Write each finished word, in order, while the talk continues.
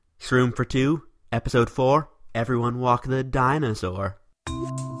Shroom for 2, Episode 4, Everyone Walk the Dinosaur.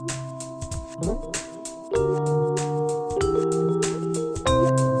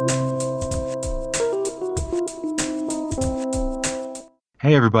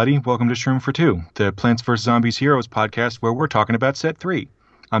 Hey everybody, welcome to Shroom for 2, the Plants vs. Zombies Heroes podcast where we're talking about Set 3.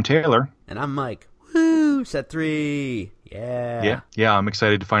 I'm Taylor. And I'm Mike. Woo! Set 3! Yeah, I'm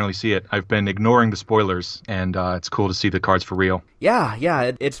excited to finally see it. I've been ignoring the spoilers, and it's cool to see the cards for real.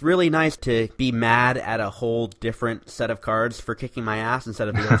 Yeah, it's really nice to be mad at a whole different set of cards for kicking my ass instead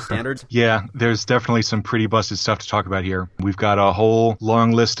of the old standards. Yeah, there's definitely some pretty busted stuff to talk about here. We've got a whole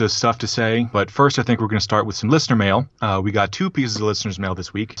long list of stuff to say, but first I think we're going to start with some listener mail. We got 2 pieces of listener's mail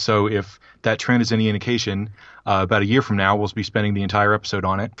this week, so if that trend is any indication, about a year from now, we'll be spending the entire episode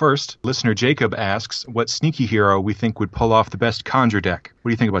on it. First, listener Jacob asks what sneaky hero we think would pull off the best Conjure deck. What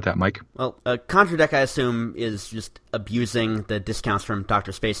do you think about that, Mike? Well, a Conjure deck, I assume, is just abusing the discounts from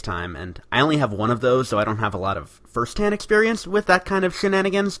Dr. Spacetime, and I only have one of those, so I don't have a lot of first-hand experience with that kind of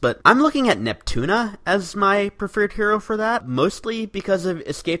shenanigans, but I'm looking at Neptuna as my preferred hero for that, mostly because of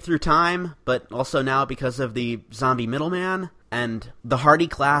Escape Through Time, but also now because of the Zombie Middleman, and the Hardy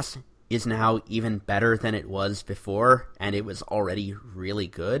class is now even better than it was before, and it was already really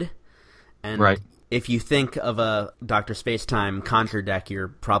good. And right. If you think of a Dr. Spacetime Conjure deck, you're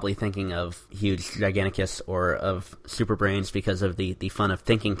probably thinking of Huge Giganticus or of Super Brains because of the fun of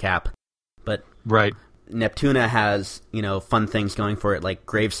Thinking Cap. But right. Neptuna has, fun things going for it, like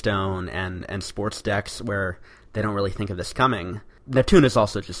Gravestone and sports decks where they don't really think of this coming. Neptuna is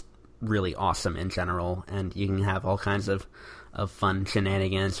also just really awesome in general, and you can have all kinds of fun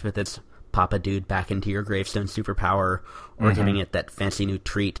shenanigans with its pop a dude back into your Gravestone superpower, or giving it that fancy new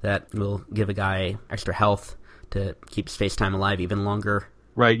treat that will give a guy extra health to keep Spacetime alive even longer.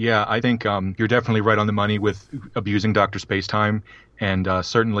 Right, yeah, I think you're definitely right on the money with abusing Dr. Spacetime, and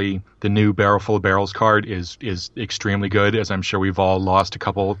certainly the new Barrel Full of Barrels card is extremely good, as I'm sure we've all lost a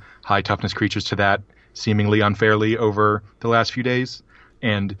couple high-toughness creatures to that, seemingly unfairly over the last few days.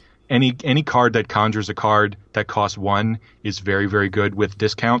 And any card that conjures a card that costs 1 is very, very good with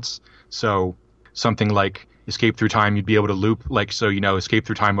discounts. So something like Escape Through Time, you'd be able to loop, Escape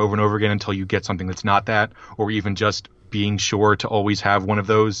Through Time over and over again until you get something that's not that, or even just being sure to always have one of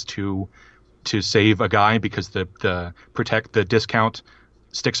those to save a guy because the discount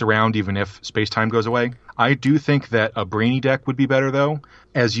sticks around even if Space-Time goes away. I do think that a Brainy deck would be better, though.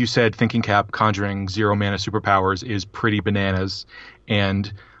 As you said, Thinking Cap conjuring 0-mana superpowers is pretty bananas,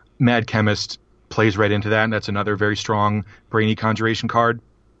 and Mad Chemist plays right into that, and that's another very strong Brainy conjuration card.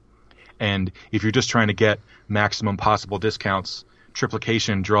 And if you're just trying to get maximum possible discounts,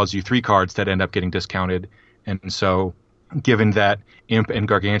 Triplication draws you 3 cards that end up getting discounted. And so, given that Imp and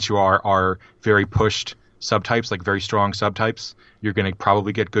Gargantua are very pushed subtypes, like very strong subtypes, you're going to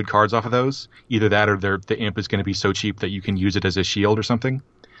probably get good cards off of those. Either that or the Imp is going to be so cheap that you can use it as a shield or something.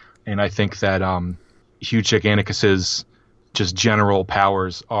 And I think that Huge Giganticus's just general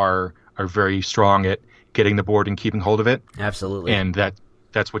powers are very strong at getting the board and keeping hold of it. Absolutely. And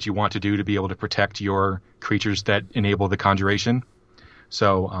that's what you want to do to be able to protect your creatures that enable the conjuration.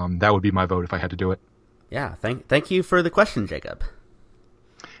 So that would be my vote if I had to do it. Yeah, thank you for the question, Jacob.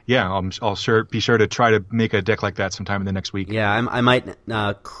 Yeah, I'll be sure to try to make a deck like that sometime in the next week. Yeah, I might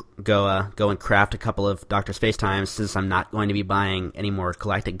go and craft a couple of Dr. Spacetimes since I'm not going to be buying any more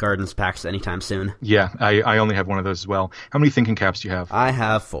Galactic Gardens packs anytime soon. Yeah, I only have one of those as well. How many Thinking Caps do you have? I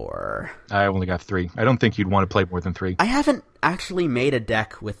have 4. I only got 3. I don't think you'd want to play more than 3. I haven't actually made a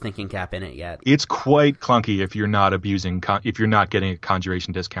deck with Thinking Cap in it yet. It's quite clunky if you're not if you're not getting a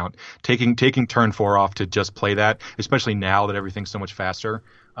conjuration discount. Taking turn 4 off to just play that, especially now that everything's so much faster.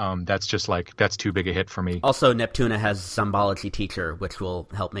 That's too big a hit for me. Also, Neptuna has Zombology Teacher, which will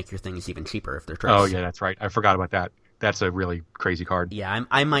help make your things even cheaper if they're tricks. Oh yeah, that's right. I forgot about that. That's a really crazy card. Yeah,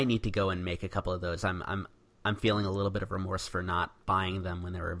 I might need to go and make a couple of those. I'm feeling a little bit of remorse for not buying them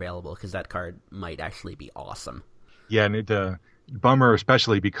when they were available because that card might actually be awesome. Yeah, and the bummer,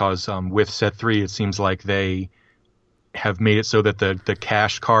 especially because with Set 3, it seems like they have made it so that the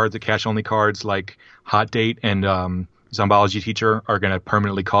cash only cards like Hot Date and Zombology Teacher are going to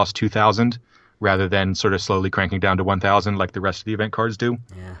permanently cost 2,000 rather than sort of slowly cranking down to 1,000 like the rest of the event cards do.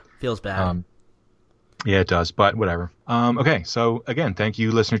 Yeah, feels bad. Yeah, it does, but whatever. Okay, so again, thank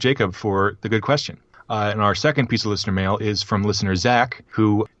you, listener Jacob, for the good question. And our second piece of listener mail is from listener Zach,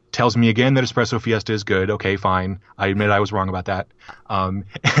 who tells me again that Espresso Fiesta is good. Okay, fine. I admit I was wrong about that. And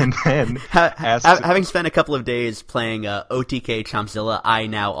then having spent a couple of days playing OTK Chompzilla, I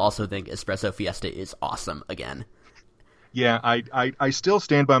now also think Espresso Fiesta is awesome again. Yeah, I still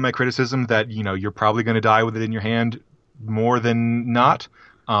stand by my criticism that, you're probably going to die with it in your hand more than not.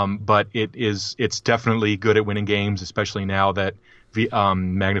 but it's definitely good at winning games, especially now that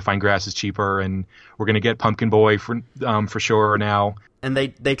Magnifying Grass is cheaper, and we're going to get Pumpkin Boy for sure now. And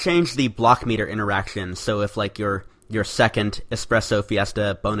they changed the block meter interaction, so if like your second Espresso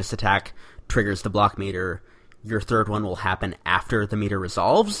Fiesta bonus attack triggers the block meter, your third one will happen after the meter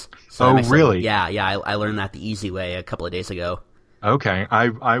resolves. So really? Yeah. I learned that the easy way a couple of days ago. Okay,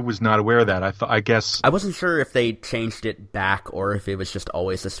 I was not aware of that. I guess I wasn't sure if they changed it back or if it was just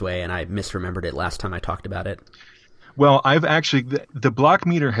always this way, and I misremembered it last time I talked about it. Well, I've actually the block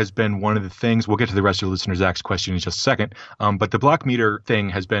meter has been one of the things. We'll get to the rest of the listener Zach's question in just a second. But the block meter thing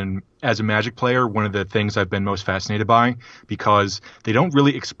has been, as a Magic player, one of the things I've been most fascinated by, because they don't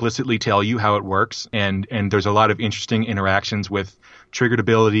really explicitly tell you how it works, and there's a lot of interesting interactions with triggered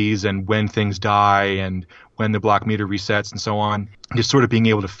abilities and when things die and when the block meter resets and so on. Just sort of being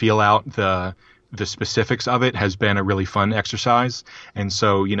able to feel out the specifics of it has been a really fun exercise. And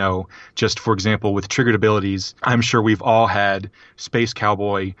so, just for example, with triggered abilities, I'm sure we've all had Space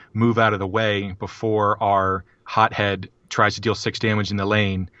Cowboy move out of the way before our Hothead tries to deal 6 damage in the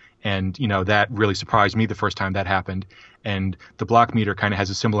lane. And, that really surprised me the first time that happened. And the block meter kind of has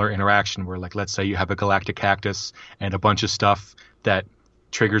a similar interaction where, like, let's say you have a Galactic Cactus and a bunch of stuff that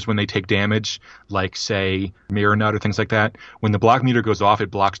triggers when they take damage, like, say, Mirror Nut or things like that. When the block meter goes off, it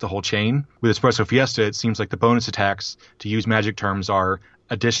blocks the whole chain. With Espresso Fiesta, it seems like the bonus attacks, to use Magic terms, are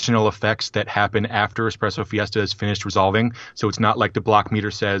additional effects that happen after Espresso Fiesta is finished resolving. So it's not like the block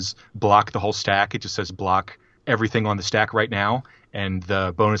meter says block the whole stack. It just says block everything on the stack right now, and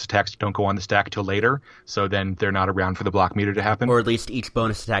the bonus attacks don't go on the stack until later, so then they're not around for the block meter to happen. Or at least each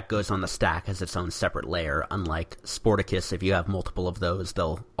bonus attack goes on the stack as its own separate layer, unlike Sporticus. If you have multiple of those,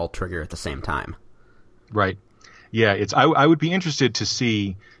 they'll all trigger at the same time. Right. Yeah, I would be interested to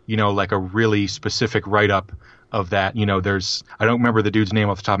see, like a really specific write-up of that. I don't remember the dude's name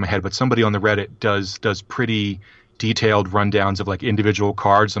off the top of my head, but somebody on the Reddit does pretty detailed rundowns of like individual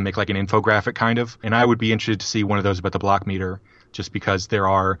cards and make like an infographic kind of. And I would be interested to see one of those about the block meter, just because there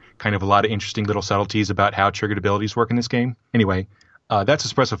are kind of a lot of interesting little subtleties about how triggered abilities work in this game. Anyway, that's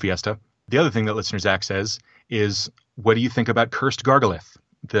Espresso Fiesta. The other thing that listener Zach says is, what do you think about Cursed Gargalith,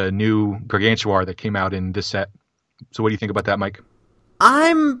 the new Gargantuar that came out in this set? So what do you think about that, Mike?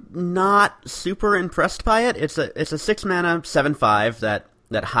 I'm not super impressed by it. It's a 6-mana 7/5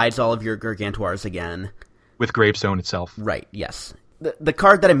 that hides all of your Gargantuars again. With Gravestone itself. Right, yes. The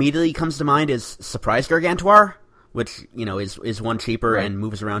card that immediately comes to mind is Surprise Gargantuar, which, is one cheaper and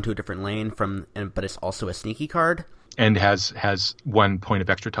moves around to a different lane but it's also a sneaky card. And has 1 point of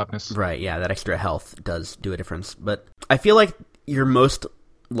extra toughness. Right, yeah, that extra health does do a difference. But I feel like you're most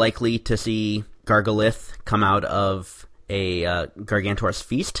likely to see Gargalith come out of a Gargantuar's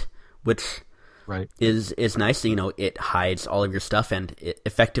Feast, which is nice. It hides all of your stuff and it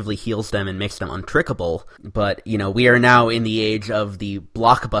effectively heals them and makes them untrickable. But, we are now in the age of the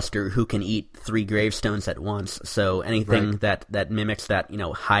blockbuster who can eat 3 gravestones at once. So anything that mimics that,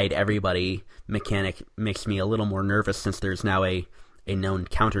 hide everybody mechanic makes me a little more nervous, since there's now a known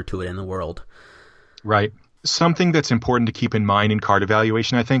counter to it in the world. Right. Something that's important to keep in mind in card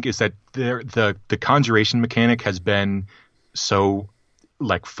evaluation, I think, is that the conjuration mechanic has been so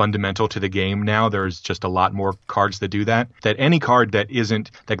fundamental to the game now. There's just a lot more cards that do that any card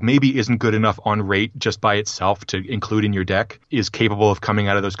that maybe isn't good enough on rate just by itself to include in your deck is capable of coming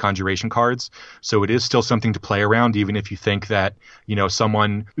out of those conjuration cards. So it is still something to play around, even if you think that,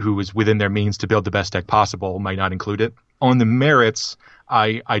 someone who is within their means to build the best deck possible might not include it. On the merits,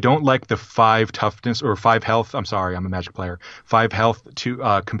 I don't like the 5 toughness or 5 health. I'm sorry, I'm a Magic player. 5 health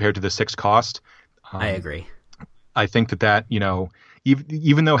to compared to the 6 cost. I agree. I think that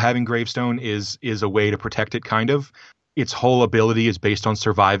even though having Gravestone is a way to protect it, kind of, its whole ability is based on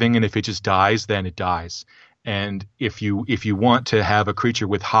surviving, and if it just dies, then it dies. And if you want to have a creature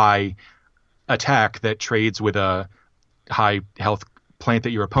with high attack that trades with a high health plant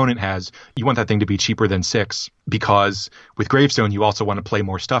that your opponent has, you want that thing to be cheaper than 6, because with Gravestone you also want to play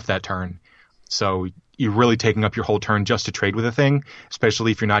more stuff that turn. So you're really taking up your whole turn just to trade with a thing,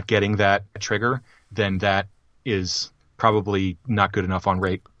 especially if you're not getting that trigger, then that is probably not good enough on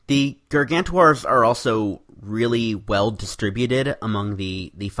rate. The Gargantuars are also really well distributed among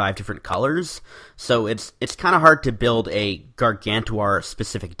the 5 different colors, so it's kind of hard to build a Gargantuar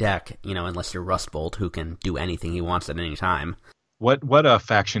specific deck, unless you're Rustbolt, who can do anything he wants at any time. What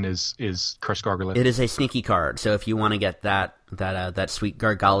faction is Cursed Gargalith? It is a sneaky card, so if you want to get that sweet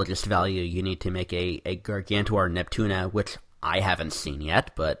Gargologist value, you need to make a Gargantuar Neptuna, which I haven't seen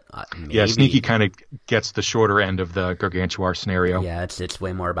yet, but maybe. Yeah, sneaky kind of gets the shorter end of the Gargantuar scenario. Yeah, it's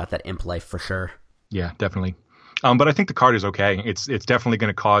way more about that imp life for sure. Yeah, definitely. But I think the card is okay. It's definitely going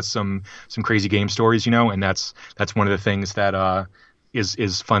to cause some crazy game stories, and that's one of the things that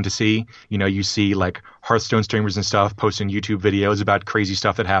is fun to see. You see like Hearthstone streamers and stuff posting YouTube videos about crazy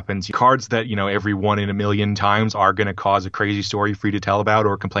stuff that happens. Cards that, every 1 in a million times are going to cause a crazy story for you to tell about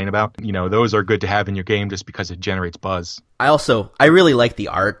or complain about. Those are good to have in your game just because it generates buzz. I really like the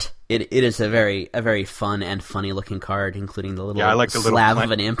art. It is a very fun and funny looking card, including the little slab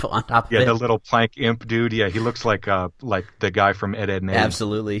of an imp on top of it. Yeah, the little plank imp dude. Yeah, he looks like the guy from Ed, Edd n Eddy.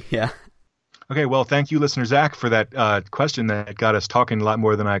 Absolutely, yeah. Okay, well, thank you, listener Zach, for that question that got us talking a lot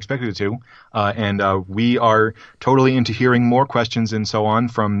more than I expected it to. And we are totally into hearing more questions and so on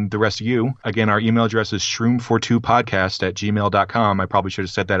from the rest of you. Again, our email address is shroom42podcast@gmail.com. I probably should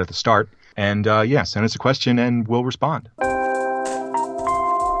have said that at the start. And send us a question and we'll respond.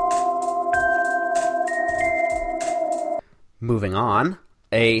 Moving on,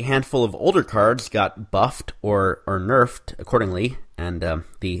 a handful of older cards got buffed or nerfed accordingly, and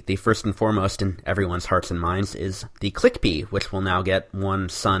the first and foremost in everyone's hearts and minds is the Clickbee, which will now get 1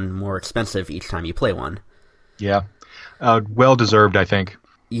 sun more expensive each time you play one. Yeah, well-deserved, I think.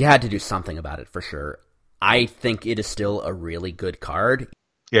 You had to do something about it, for sure. I think it is still a really good card.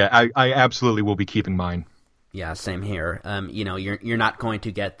 Yeah, I absolutely will be keeping mine. Yeah, same here. You're not going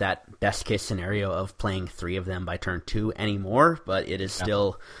to get that best case scenario of playing 3 of them by turn 2 anymore, but it is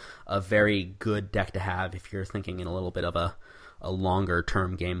still a very good deck to have if you're thinking in a little bit of a longer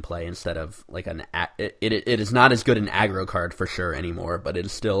term gameplay instead of like it is not as good an aggro card for sure anymore, but it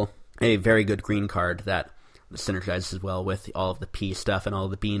is still a very good green card that synergizes well with all of the P stuff and all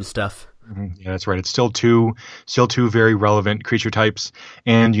of the bean stuff. Yeah, that's right. It's still two very relevant creature types.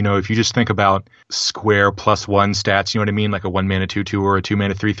 And, if you just think about square +1 stats, you know what I mean? Like a 1 mana 2/2 or a 2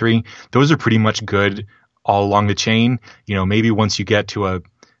 mana 3/3. Those are pretty much good all along the chain. Maybe once you get to a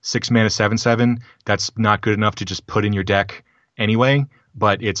 6 mana 7/7, that's not good enough to just put in your deck anyway.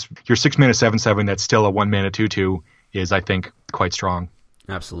 But it's your 6 mana 7/7 that's still a 1 mana 2/2 is, I think, quite strong.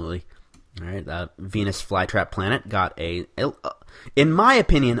 Absolutely. All right, Venus Flytrap Planet got in my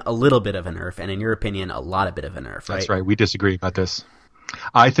opinion, a little bit of a nerf, and in your opinion, a lot of bit of a nerf, right? That's right. We disagree about this.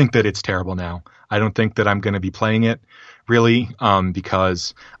 I think that it's terrible now. I don't think that I'm going to be playing it, really,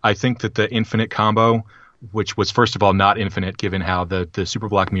 because I think that the infinite combo, which was, first of all, not infinite given how the super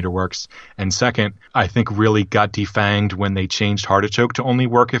block meter works, and second, I think really got defanged when they changed Heartachoke to only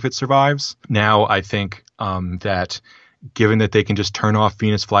work if it survives. Now I think that given that they can just turn off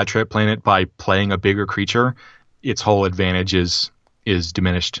Venus Flytrap Planet by playing a bigger creature, its whole advantage is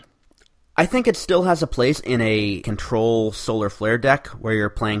diminished. I think it still has a place in a control solar flare deck where you're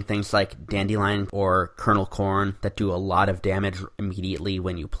playing things like Dandelion or Kernel Corn that do a lot of damage immediately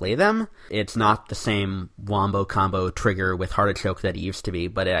when you play them. It's not the same wombo combo trigger with Heartachoke that it used to be,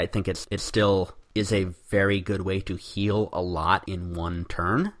 but I think it still is a very good way to heal a lot in one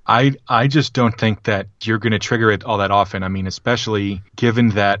turn. I just don't think that you're going to trigger it all that often. I mean, especially given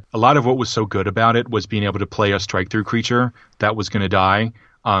that a lot of what was so good about it was being able to play a strike-through creature that was going to die.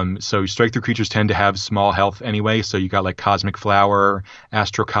 So strike-through creatures tend to have small health anyway, so you got like Cosmic Flower,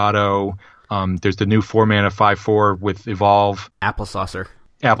 Astrocado, there's the new 4-mana 5/4 with Evolve. Apple Saucer,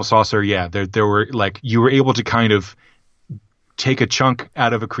 yeah. There were like, you were able to kind of take a chunk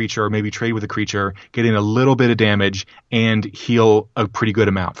out of a creature or maybe trade with a creature, get in a little bit of damage, and heal a pretty good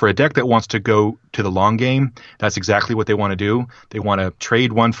amount. For a deck that wants to go to the long game, that's exactly what they want to do. They want to trade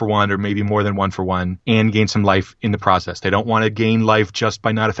 1-for-1 or maybe more than 1-for-1 and gain some life in the process. They don't want to gain life just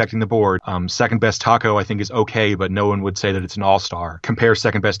by not affecting the board. Second Best Taco, I think, is okay, but no one would say that it's an all-star. Compare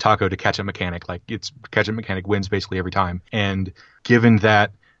Second Best Taco to Catch-Up Mechanic. Like, Catch-Up Mechanic wins basically every time. And given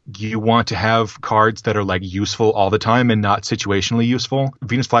that you want to have cards that are like useful all the time and not situationally useful,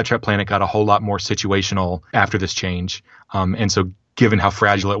 Venus Flytrap Planet got a whole lot more situational after this change. And so given how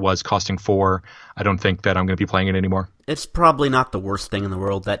fragile it was, costing 4, I don't think that I'm going to be playing it anymore. It's probably not the worst thing in the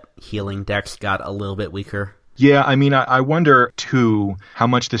world that healing decks got a little bit weaker. Yeah, I mean, I wonder, too, how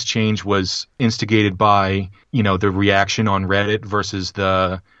much this change was instigated by, the reaction on Reddit versus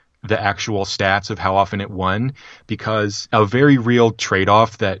the actual stats of how often it won, because a very real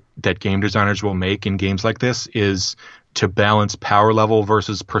trade-off that game designers will make in games like this is to balance power level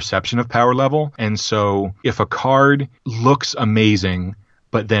versus perception of power level. And so if a card looks amazing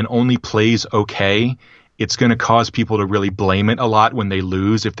but then only plays okay, it's going to cause people to really blame it a lot when they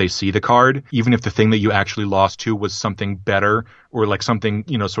lose if they see the card, even if the thing that you actually lost to was something better or like something,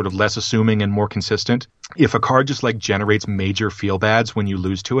 sort of less assuming and more consistent. If a card just like generates major feel bads when you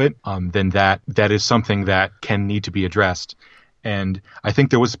lose to it, then that is something that can need to be addressed. And I think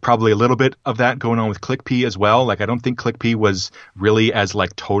there was probably a little bit of that going on with Click P as well. Like, I don't think Click P was really as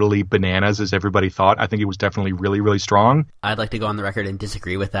like totally bananas as everybody thought. I think it was definitely really, really strong. I'd like to go on the record and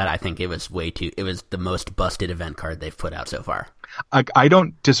disagree with that. I think it was it was the most busted event card they've put out so far. I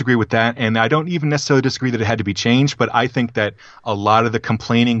don't disagree with that, and I don't even necessarily disagree that it had to be changed, but I think that a lot of the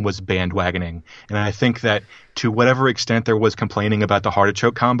complaining was bandwagoning. And I think that to whatever extent there was complaining about the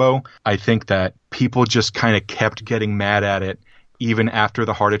Heartichoke combo, I think that people just kind of kept getting mad at it even after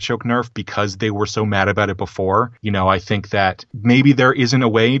the Heartichoke nerf because they were so mad about it before. You know, I think that maybe there isn't a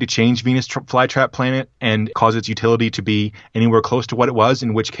way to change Venus Flytrap Planet and cause its utility to be anywhere close to what it was,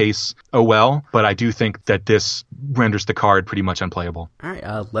 in which case, oh well. But I do think that this renders the card pretty much unplayable. All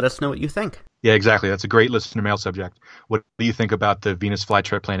right, let us know what you think. Yeah, exactly. That's a great listener mail subject. What do you think about the Venus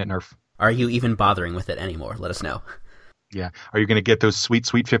Flytrap Planet nerf? Are you even bothering with it anymore? Let us know. Yeah. Are you going to get those sweet,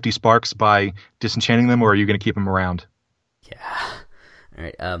 sweet 50 sparks by disenchanting them, or are you going to keep them around? Yeah. All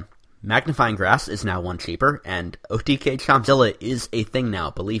right. Magnifying Grass is now one cheaper, and OTK Chompzilla is a thing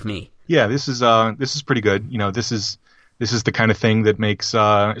now. Believe me. Yeah, this is pretty good. You know, this is the kind of thing that makes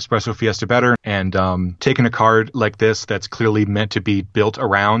Espresso Fiesta better. And taking a card like this that's clearly meant to be built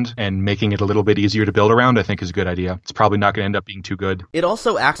around and making it a little bit easier to build around, I think is a good idea. It's probably not going to end up being too good. It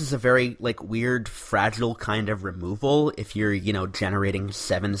also acts as a very weird, fragile kind of removal if you're, generating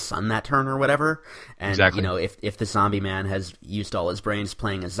 7 sun that turn or whatever. And, exactly. If the zombie man has used all his brains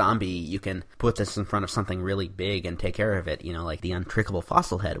playing a zombie, you can put this in front of something really big and take care of it, like the untrickable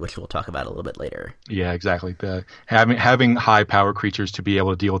fossil head, which we'll talk about a little bit later. Yeah, exactly. Having high power creatures to be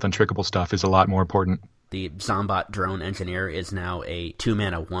able to deal with untrickable stuff is a lot more important. The Zombot Drone Engineer is now a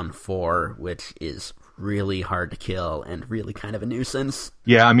 2-mana 1/4, which is really hard to kill and really kind of a nuisance.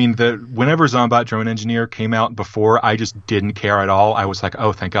 Yeah, I mean, whenever Zombot Drone Engineer came out before, I just didn't care at all. I was like,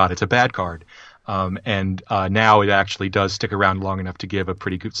 oh, thank God, it's a bad card. And now it actually does stick around long enough to give a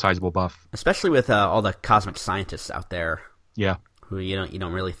pretty good sizable buff. Especially with all the cosmic scientists out there. Yeah. Who you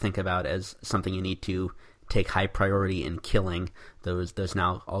don't really think about as something you need to take high priority in killing. Those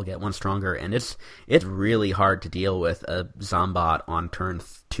now all get 1 stronger, and it's really hard to deal with a Zombot on turn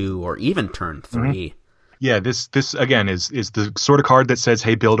 2 or even turn 3. Mm-hmm. Yeah, this again is the sort of card that says,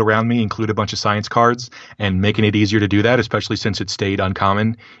 hey, build around me, include a bunch of science cards, and making it easier to do that, especially since it stayed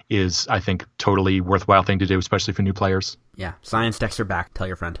uncommon, is, I think, totally worthwhile thing to do, especially for new players. Yeah, science decks are back. Tell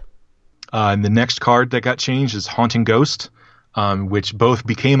your friend. And the next card that got changed is Haunting Ghost, which both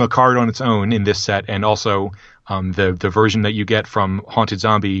became a card on its own in this set, and also the version that you get from Haunted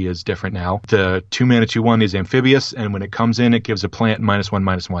Zombie is different now. The 2-mana 2/1 is amphibious, and when it comes in, it gives a plant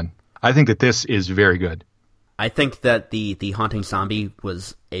 -1/-1. I think that this is very good. I think that the Haunting Zombie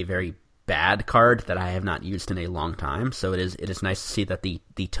was a very bad card that I have not used in a long time, so it is nice to see that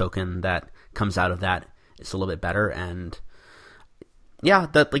the token that comes out of that is a little bit better, and yeah,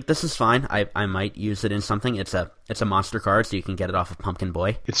 this is fine. I might use it in something. It's a monster card, so you can get it off of Pumpkin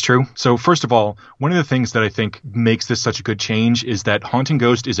Boy. It's true. So first of all, one of the things that I think makes this such a good change is that Haunting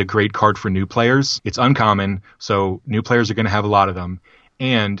Ghost is a great card for new players. It's uncommon, so new players are going to have a lot of them.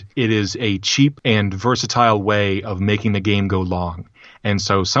 And it is a cheap and versatile way of making the game go long. And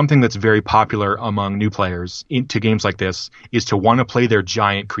so something that's very popular among new players into games like this is to want to play their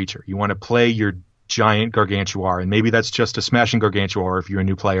giant creature. You want to play your giant Gargantuar, and maybe that's just a smashing Gargantuar if you're a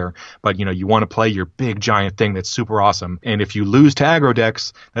new player, but you want to play your big giant thing that's super awesome. And if you lose to aggro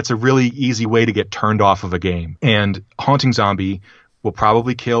decks, that's a really easy way to get turned off of a game. And Haunting Zombie will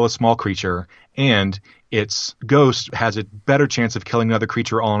probably kill a small creature, and its ghost has a better chance of killing another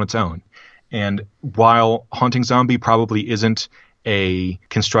creature all on its own. And while Haunting Zombie probably isn't a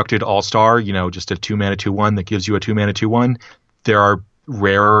constructed all-star, just a 2-mana 2/1 that gives you a 2-mana 2/1, there are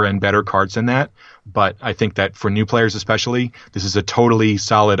rarer and better cards than that. But I think that for new players especially, this is a totally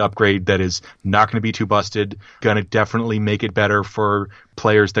solid upgrade that is not going to be too busted, going to definitely make it better for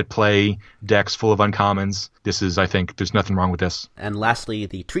players that play decks full of uncommons. I think there's nothing wrong with this. And lastly,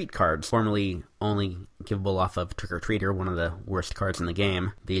 the treat cards, formerly only givable off of Trick or Treater, one of the worst cards in the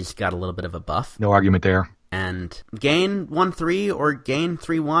game. These got a little bit of a buff. No argument there. And gain 1/3 or gain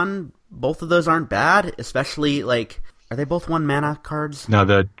 3/1, both of those aren't bad, especially are they both 1-mana cards? No,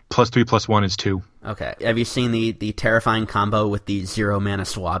 the +3/+1 is 2. Okay. Have you seen the terrifying combo with the 0-mana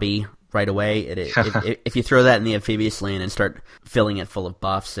Swabby right away? If you throw that in the Amphibious lane and start filling it full of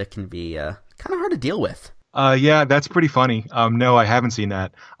buffs, it can be kind of hard to deal with. Yeah, that's pretty funny. No, I haven't seen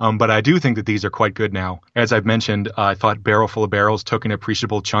that. But I do think that these are quite good now. As I've mentioned, I thought Barrel Full of Barrels took an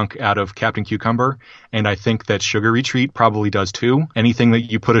appreciable chunk out of Captain Cucumber, and I think that Sugar Retreat probably does too. Anything that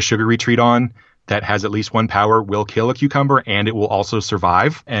you put a Sugar Retreat on that has at least 1 power will kill a cucumber, and it will also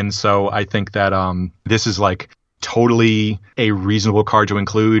survive. And so I think that this is totally a reasonable card to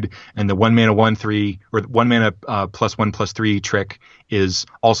include. And the 1 mana 1/3 or 1 mana +1/+3 trick is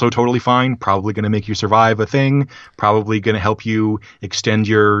also totally fine. Probably going to make you survive a thing. Probably going to help you extend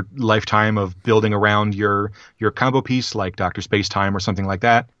your lifetime of building around your combo piece, like Dr. Spacetime or something like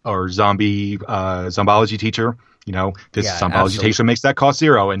that, or Zombology Teacher. This Zombology Teacher makes that cost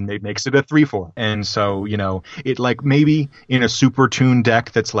 0 and it makes it a 3/4. And so, it like maybe in a super tuned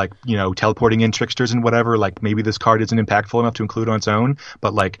deck that's like, teleporting in tricksters and whatever, like maybe this card isn't impactful enough to include on its own.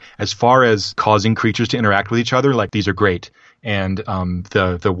 But like as far as causing creatures to interact with each other, like these are great. And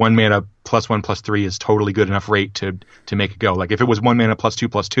the 1 mana +1/+3 is totally good enough rate to make it go. Like if it was 1 mana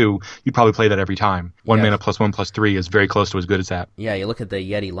 +2/+2, you'd probably play that every time. 1 mana +1/+3 is very close to as good as that. Yeah, you look at the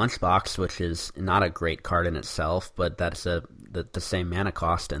Yeti Lunchbox, which is not a great card in itself, but that's the same mana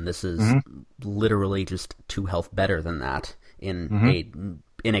cost, and this is literally just 2 health better than that in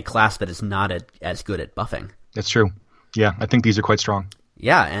a class that is not as good at buffing. That's true. Yeah, I think these are quite strong.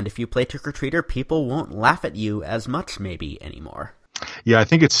 Yeah, and if you play Trick or Treater, people won't laugh at you as much maybe anymore. Yeah, I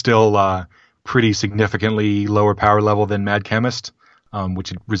think it's still pretty significantly lower power level than Mad Chemist,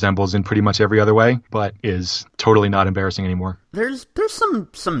 which it resembles in pretty much every other way, but is totally not embarrassing anymore. There's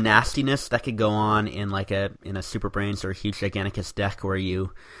some nastiness that could go on in a Super Brains or Huge Giganticus deck where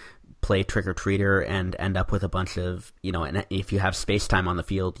you play Trick or Treater and end up with a bunch of, and if you have space time on the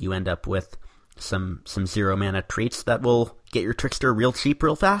field, you end up with some 0 mana treats that will get your Trickster real cheap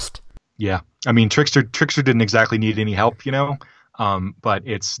real fast. Yeah, I mean Trickster didn't exactly need any help, but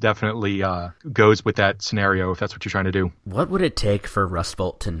it's definitely goes with that scenario if that's what you're trying to do. What would it take for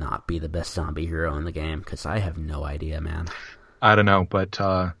Rustbolt to not be the best zombie hero in the game? Because I have no idea, man. I don't know, but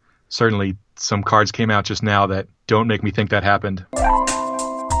certainly some cards came out just now that don't make me think that happened.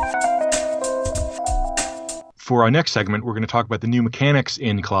 For our next segment, we're going to talk about the new mechanics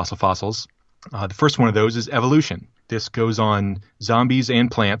in Colossal Fossils. The first one of those is Evolution. This goes on zombies and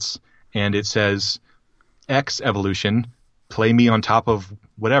plants, and it says X Evolution, play me on top of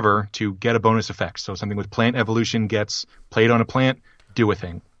whatever to get a bonus effect. So something with plant evolution gets played on a plant, do a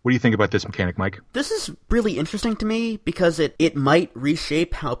thing. What do you think about this mechanic, Mike? This is really interesting to me because it might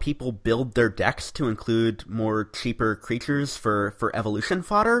reshape how people build their decks to include more cheaper creatures for evolution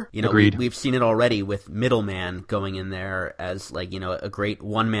fodder. Agreed. We've seen it already with Middleman going in there as a great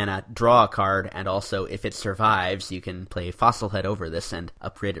 1 mana draw card, and also if it survives, you can play Fossilhead over this and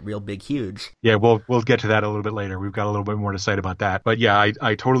upgrade it real big huge. Yeah, we'll get to that a little bit later. We've got a little bit more to say about that. But yeah,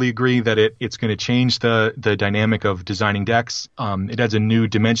 I totally agree that it's going to change the dynamic of designing decks. It adds a new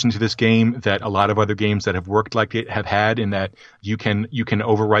dimension to this game that a lot of other games that have worked like it have had, in that you can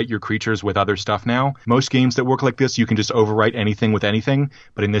overwrite your creatures with other stuff now. Most games that work like this, you can just overwrite anything with anything,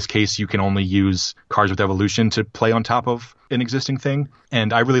 but in this case you can only use cards with evolution to play on top of an existing thing.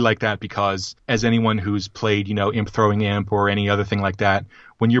 And I really like that because as anyone who's played, Imp Throwing Imp or any other thing like that,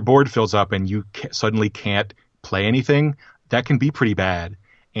 when your board fills up and you suddenly can't play anything, that can be pretty bad.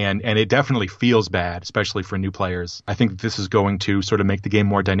 And it definitely feels bad, especially for new players. I think this is going to sort of make the game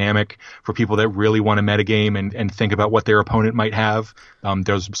more dynamic for people that really want to metagame and think about what their opponent might have.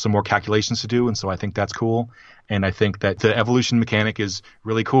 There's some more calculations to do, and so I think that's cool. And I think that the evolution mechanic is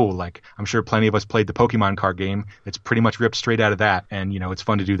really cool. Like, I'm sure plenty of us played the Pokemon card game. It's pretty much ripped straight out of that, and, it's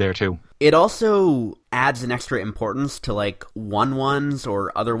fun to do there, too. It also adds an extra importance to, 1/1s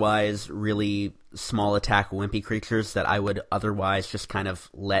or otherwise really small attack wimpy creatures that I would otherwise just kind of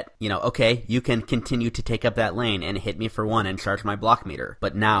let, okay, you can continue to take up that lane and hit me for 1 and charge my block meter.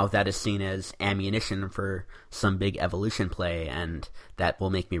 But now that is seen as ammunition for some big evolution play, and that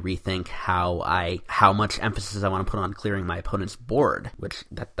will make me rethink how much emphasis I want to put on clearing my opponent's board, which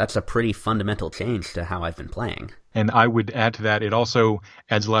that's a pretty fundamental change to how I've been playing. And I would add to that, it also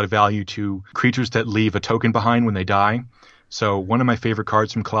adds a lot of value to creatures that leave a token behind when they die. So one of my favorite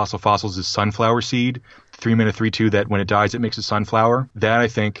cards from Colossal Fossils is Sunflower Seed, 3 mana 3/2 that when it dies it makes a sunflower. That I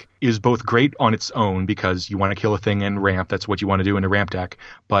think is both great on its own because you want to kill a thing and ramp. That's what you want to do in a ramp deck.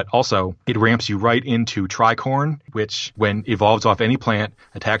 But also it ramps you right into Tricorn, which when evolves off any plant,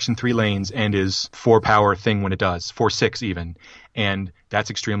 attacks in 3 lanes and is 4 power thing when it does, 4/6 even. And that's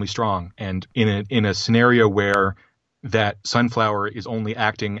extremely strong. And in a scenario where that Sunflower is only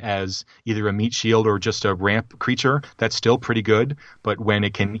acting as either a meat shield or just a ramp creature, that's still pretty good. But when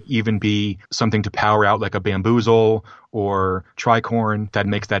it can even be something to power out like a Bamboozle or Tricorn, that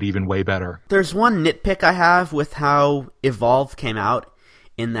makes that even way better. There's one nitpick I have with how Evolve came out,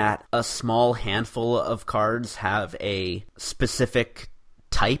 in that a small handful of cards have a specific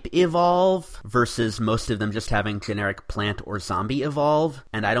type evolve versus most of them just having generic plant or zombie evolve.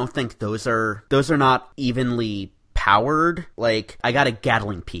 And I don't think those are not evenly powered. Like, I got a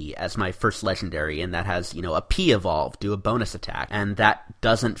Gatling Pea as my first legendary, and that has, a P evolve, do a bonus attack. And that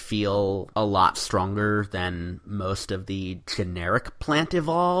doesn't feel a lot stronger than most of the generic plant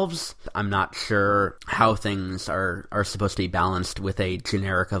evolves. I'm not sure how things are supposed to be balanced with a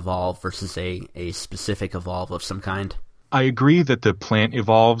generic evolve versus a specific evolve of some kind. I agree that the plant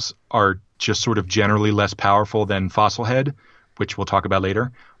evolves are just sort of generally less powerful than Fossil Head, which we'll talk about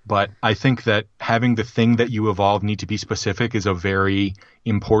later. But I think that having the thing that you evolve need to be specific is a very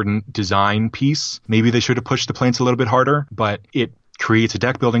important design piece. Maybe they should have pushed the plants a little bit harder, but it creates a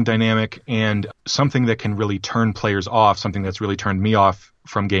deck building dynamic, and something that can really turn players off, something that's really turned me off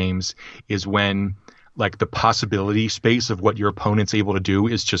from games, is when like the possibility space of what your opponent's able to do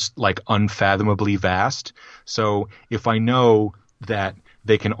is just like unfathomably vast. So if I know that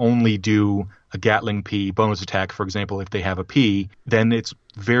they can only do a Gatling Pea bonus attack, for example, if they have a P, then it's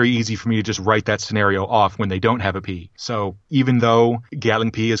very easy for me to just write that scenario off when they don't have a P. So even though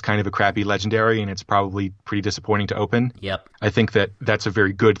Gatling Pea is kind of a crappy legendary and it's probably pretty disappointing to open, yep, I think that that's a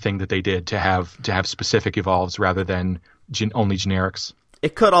very good thing that they did to have specific evolves rather than only generics.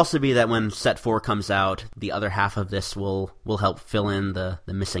 It could also be that when Set 4 comes out, the other half of this will help fill in the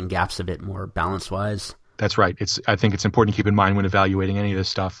missing gaps a bit more balance-wise. That's right. I think it's important to keep in mind when evaluating any of this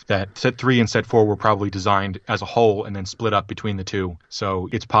stuff that Set 3 and Set 4 were probably designed as a whole and then split up between the two. So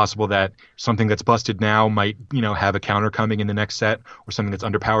it's possible that something that's busted now might, have a counter coming in the next set, or something that's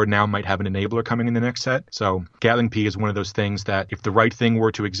underpowered now might have an enabler coming in the next set. So Gatling Pea is one of those things that if the right thing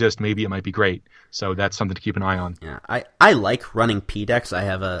were to exist, maybe it might be great. So that's something to keep an eye on. Yeah, I like running P decks. I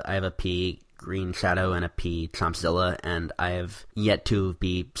have a P Green Shadow and a P Chompzilla, and I have yet to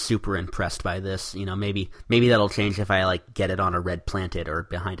be super impressed by this. Maybe that'll change if I get it on a red planted or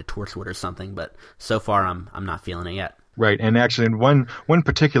behind a Torchwood or something, but so far I'm not feeling it yet. Right, and actually one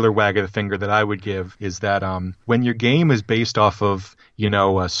particular wag of the finger that I would give is that when your game is based off of,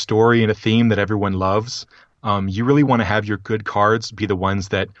 a story and a theme that everyone loves, you really want to have your good cards be the ones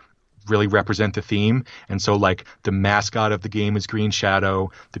that really represent the theme. And so the mascot of the game is Green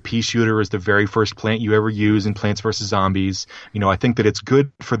Shadow. The pea shooter is the very first plant you ever use in Plants vs. Zombies. I think that it's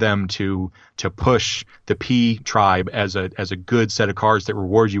good for them to push the pea tribe as a good set of cards that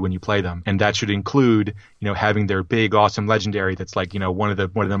reward you when you play them. And that should include, having their big awesome legendary that's one of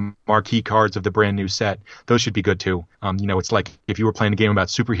the marquee cards of the brand new set. Those should be good too. It's like if you were playing a game about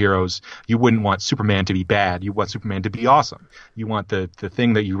superheroes, you wouldn't want Superman to be bad. You want Superman to be awesome. You want the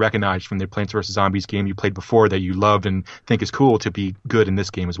thing that you recognize from the Plants vs. Zombies game you played before that you loved and think is cool to be good in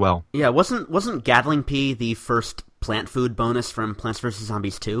this game as well. Yeah, wasn't Gatling Pea the first plant food bonus from Plants vs.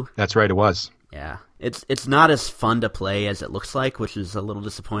 Zombies 2? That's right, it was. Yeah. It's not as fun to play as it looks like, which is a little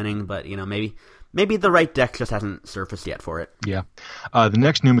disappointing, but maybe the right deck just hasn't surfaced yet for it. Yeah. The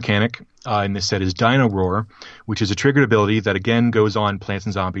next new mechanic in this set is Dino Roar, which is a triggered ability that again goes on Plants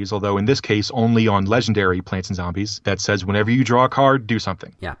and Zombies, although in this case only on legendary Plants and Zombies, that says whenever you draw a card, do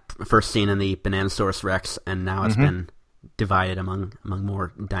something. Yeah. First seen in the Bananasaurus Rex, and now it's been divided among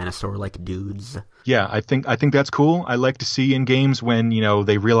more dinosaur-like dudes. Yeah, I think that's cool. I like to see in games when,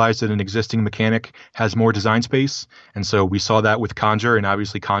 they realize that an existing mechanic has more design space. And so we saw that with Conjure, and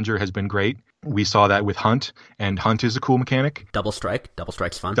obviously Conjure has been great. We saw that with Hunt, and Hunt is a cool mechanic. Double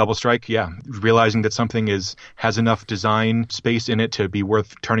Strike's fun. Double Strike, yeah. Realizing that something has enough design space in it to be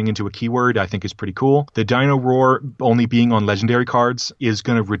worth turning into a keyword, I think is pretty cool. The Dino Roar only being on legendary cards is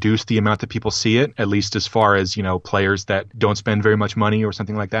going to reduce the amount that people see it, at least as far as, players that don't spend very much money or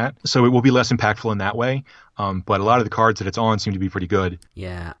something like that. So it will be less impactful in that way. But a lot of the cards that it's on seem to be pretty good.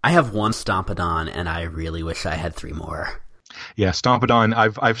 Yeah, I have one Stompodon, and I really wish I had 3 more. Yeah, Stompodon,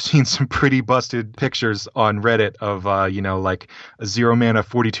 I've seen some pretty busted pictures on Reddit of, a 0 mana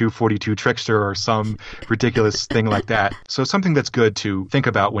 42/42 trickster or some ridiculous thing like that. So something that's good to think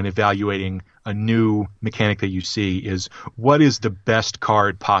about when evaluating a new mechanic that you see is what is the best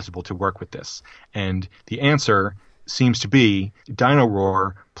card possible to work with this? And the answer seems to be Dino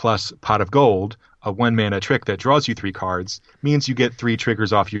Roar plus Pot of Gold, a 1-mana trick that draws you 3 cards, means you get 3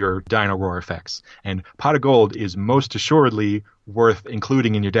 triggers off your Dino Roar effects. And Pot of Gold is most assuredly worth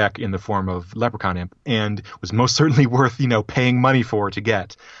including in your deck in the form of Leprechaun Imp, and was most certainly worth, paying money for to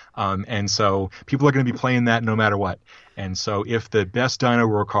get. And so people are going to be playing that no matter what. And so if the best Dino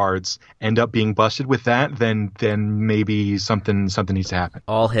Roar cards end up being busted with that, then maybe something needs to happen.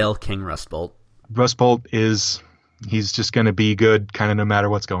 All hail King Rustbolt. Rustbolt he's just going to be good kind of no matter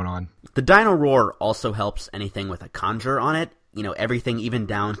what's going on. The Dino Roar also helps anything with a Conjure on it. Everything even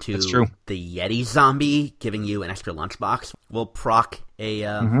down to the Yeti zombie giving you an extra lunchbox will proc a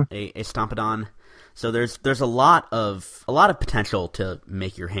Stompodon. So there's a lot of potential to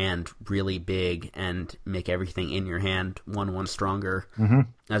make your hand really big and make everything in your hand 1/1 stronger,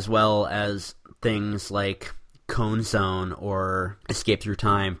 as well as things like Cone Zone or Escape Through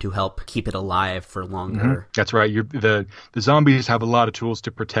Time to help keep it alive for longer. That's right. The zombies have a lot of tools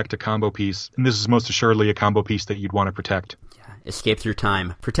to protect a combo piece, and this is most assuredly a combo piece that you'd want to protect. Yeah, Escape Through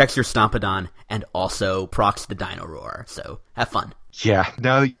Time protects your Stompodon and also procs the Dino Roar, so have fun. Yeah,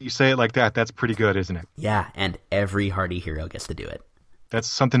 now that you say it like that, that's pretty good, isn't it? Yeah, and every hardy hero gets to do it. That's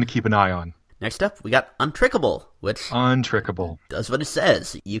something to keep an eye on. Next up, we got Untrickable, which Untrickable does what it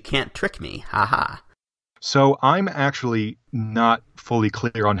says. You can't trick me. Haha. So I'm actually not fully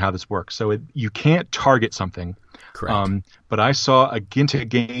clear on how this works. So you can't target something. Correct. But I saw a Ginta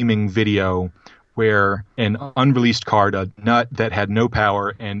Gaming video where an unreleased card, a nut that had no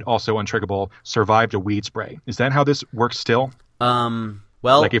power and also untrickable, survived a weed spray. Is that how this works still?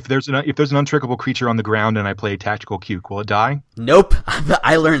 Well, like if there's an untrickable creature on the ground and I play Tactical Cuke, will it die? Nope.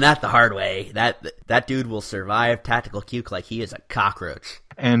 I learned that the hard way. That dude will survive Tactical Cuke like he is a cockroach.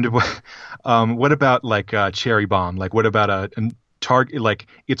 And what about like Cherry Bomb? Like what about a target? Like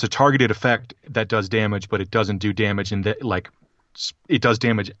it's a targeted effect that does damage, but it doesn't do damage in that like it does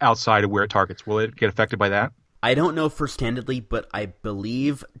damage outside of where it targets. Will it get affected by that? I don't know first-handedly, but I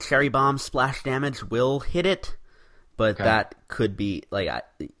believe Cherry Bomb splash damage will hit it. But that could be, like,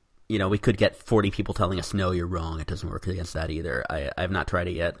 we could get 40 people telling us, no, you're wrong. It doesn't work against that either. I have not tried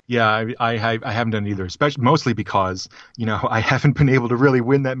it yet. Yeah, I haven't done it either, mostly because, I haven't been able to really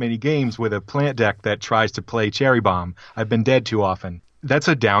win that many games with a plant deck that tries to play Cherry Bomb. I've been dead too often. That's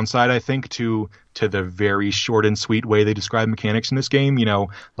a downside, I think, to the very short and sweet way they describe mechanics in this game.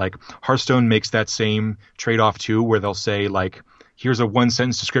 Like Hearthstone makes that same trade-off too, where they'll say, like, here's a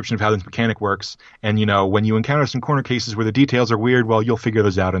one-sentence description of how this mechanic works, and, when you encounter some corner cases where the details are weird, well, you'll figure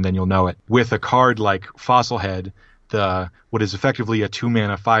those out, and then you'll know it. With a card like Fossilhead, what is effectively a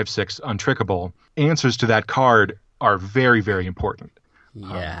 2-mana 5/6 untrickable, answers to that card are very, very important.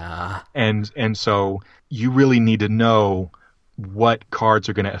 Yeah. And so you really need to know what cards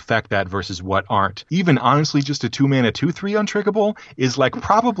are going to affect that versus what aren't. Even honestly, just a 2-mana 2/3 untrickable is like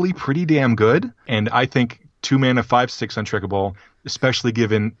probably pretty damn good, and I think 2-mana 5/6 untrickable, especially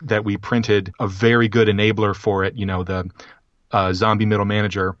given that we printed a very good enabler for it, the Zombie Middle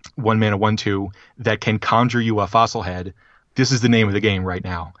Manager, 1-mana 1/2, that can conjure you a Fossil Head. This is the name of the game right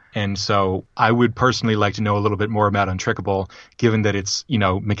now. And so I would personally like to know a little bit more about Untrickable, given that it's,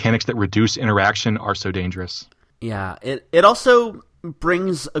 mechanics that reduce interaction are so dangerous. Yeah, it also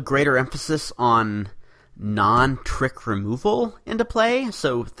brings a greater emphasis on non-trick removal into play,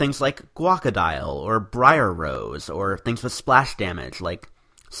 so things like Guacodile or Briar Rose, or things with splash damage like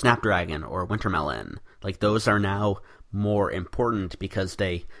Snapdragon or Wintermelon. Like, those are now more important because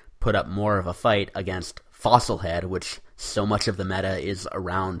they put up more of a fight against Fossilhead, which so much of the meta is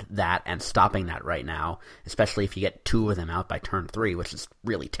around that and stopping that right now, especially if you get 2 of them out by turn 3, which is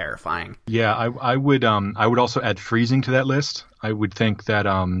really terrifying. Yeah, I would also add freezing to that list. I would think that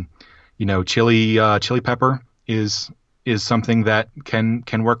chili pepper is something that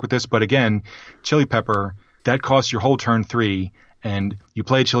can work with this, but again, chili pepper, that costs your whole turn 3, and you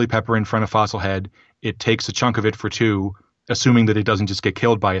play chili pepper in front of Fossilhead, it takes a chunk of it for 2, assuming that it doesn't just get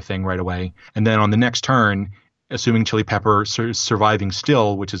killed by a thing right away, and then on the next turn, assuming chili pepper surviving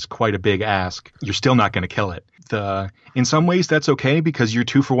still, which is quite a big ask, you're still not going to kill it. In some ways, that's okay because you're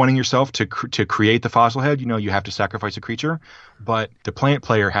 2-for-1ing yourself to create the Fossil Head. You have to sacrifice a creature, but the plant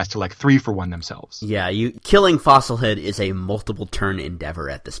player has to 3-for-1 themselves. Yeah, killing Fossil Head is a multiple turn endeavor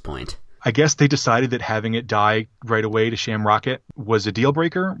at this point. I guess they decided that having it die right away to Shamrocket was a deal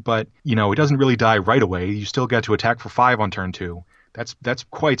breaker, but it doesn't really die right away. You still get to attack for 5 on turn 2. That's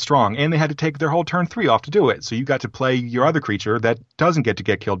quite strong, and they had to take their whole turn 3 off to do it. So you got to play your other creature that doesn't get to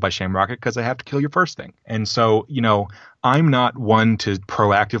get killed by Shamrocket because they have to kill your first thing. And so, I'm not one to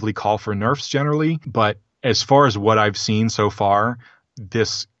proactively call for nerfs generally, but as far as what I've seen so far,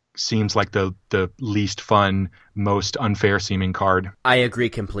 this seems like the least fun, most unfair seeming card. I agree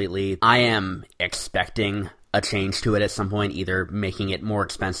completely. I am expecting a change to it at some point, either making it more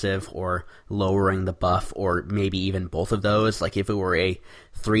expensive or lowering the buff, or maybe even both of those. Like, if it were a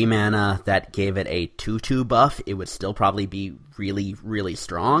 3-mana that gave it a 2/2 buff, it would still probably be really, really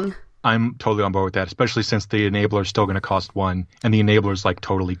strong. I'm totally on board with that, especially since the enabler is still going to cost 1, and the enabler is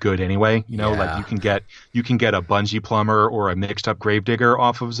totally good anyway. Like you can get a Bungee Plumber or a mixed up Gravedigger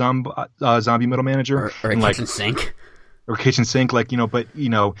off of Zombie Middle Manager, or a kitchen sink, but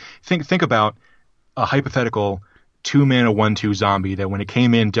think about a hypothetical 2-mana 1/2 zombie that when it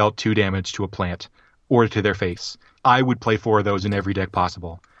came in dealt 2 damage to a plant or to their face. I would play 4 of those in every deck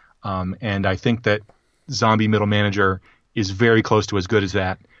possible. And I think that Zombie Middle Manager is very close to as good as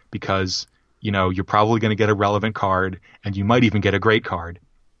that because, you're probably going to get a relevant card, and you might even get a great card.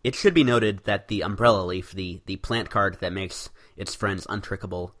 It should be noted that the Umbrella Leaf, the plant card that makes its friends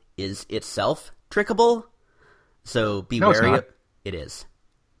untrickable, is itself trickable. So be wary. No, it's not. It is.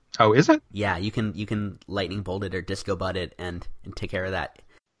 Oh, is it? Yeah, you can lightning bolt it or disco butt it and take care of that.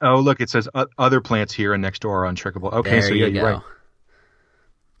 Oh, look, it says other plants here and next door are untrickable. Okay, there so you you're go. right.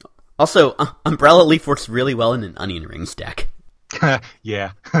 Also, Umbrella Leaf works really well in an Onion Rings deck.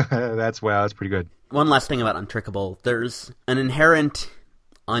 Yeah, that's pretty good. One last thing about untrickable. There's an inherent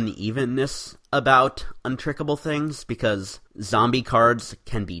unevenness about untrickable things because zombie cards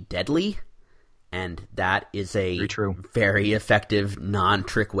can be deadly, and that is a very true. Very effective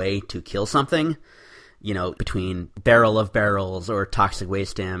non-trick way to kill something. Between Barrel of Barrels or Toxic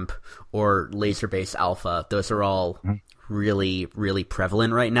Waste Imp or Laser Base Alpha, those are all really, really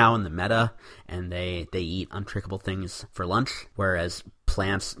prevalent right now in the meta, and they eat untrickable things for lunch, whereas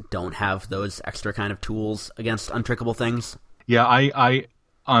plants don't have those extra kind of tools against untrickable things. Yeah, I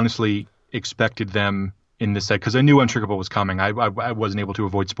honestly expected them in this set because I knew Untrickable was coming. I wasn't able to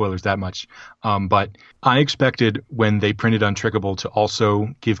avoid spoilers that much. But I expected when they printed Untrickable to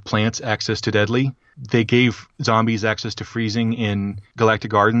also give plants access to Deadly. They gave zombies access to freezing in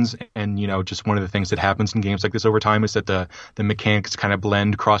Galactic Gardens, and just one of the things that happens in games like this over time is that the mechanics kind of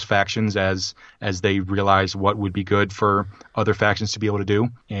blend cross factions as they realize what would be good for other factions to be able to do.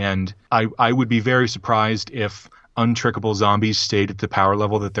 And I would be very surprised if untrickable zombies stayed at the power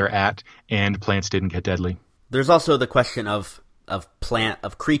level that they're at and plants didn't get deadly. There's also the question of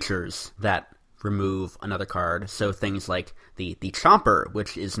creatures that remove another card, so things like the Chomper,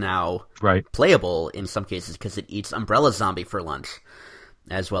 which is now playable in some cases because it eats Umbrella Zombie for lunch,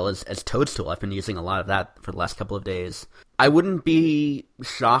 as well as Toadstool. I've been using a lot of that for the last couple of days. I wouldn't be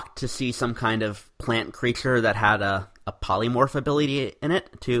shocked to see some kind of plant creature that had a polymorph ability in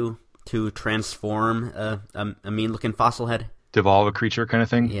it to transform a mean-looking fossil head. Devolve a creature kind of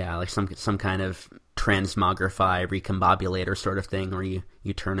thing? Yeah, like some kind of transmogrify, recombobulator sort of thing, where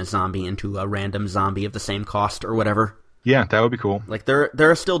you turn a zombie into a random zombie of the same cost or whatever. Yeah, that would be cool. Like, there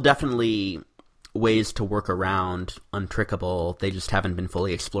are still definitely ways to work around Untrickable. They just haven't been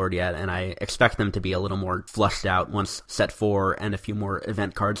fully explored yet, and I expect them to be a little more flushed out once Set 4 and a few more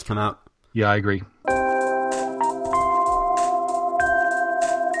event cards come out. Yeah, I agree.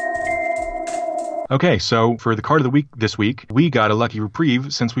 Okay, so for the card of the week this week, we got a lucky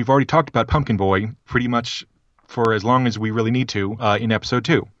reprieve since we've already talked about Pumpkin Boy pretty much for as long as we really need to in episode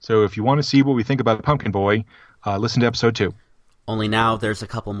 2. So if you want to see what we think about Pumpkin Boy, listen to episode 2. Only now there's a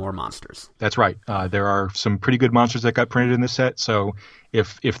couple more monsters. That's right. There are some pretty good monsters that got printed in this set, so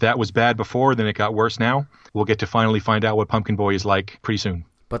if that was bad before, then it got worse now. We'll get to finally find out what Pumpkin Boy is like pretty soon.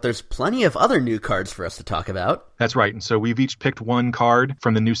 But there's plenty of other new cards for us to talk about. That's right. And so we've each picked one card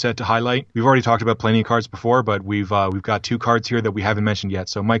from the new set to highlight. We've already talked about plenty of cards before, but we've got 2 cards here that we haven't mentioned yet.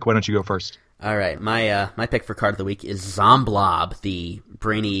 So Mike, why don't you go first? All right. My pick for card of the week is Zomblob, the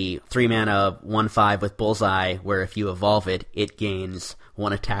brainy 3-mana 1/5 with Bullseye, where if you evolve it, it gains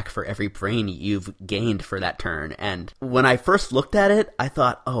 1 attack for every brain you've gained for that turn. And when I first looked at it, I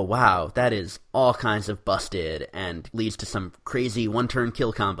thought, oh wow, that is all kinds of busted and leads to some crazy 1-turn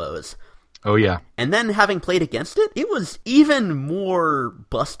kill combos. Oh, yeah. And then having played against it, it was even more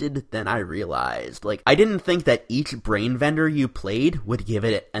busted than I realized. Like, I didn't think that each brain vendor you played would give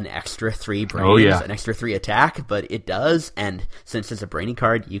it an extra 3 brains, an extra 3 attack, but it does. And since it's a brainy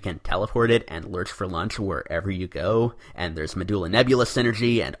card, you can teleport it and lurch for lunch wherever you go. And there's Medulla Nebula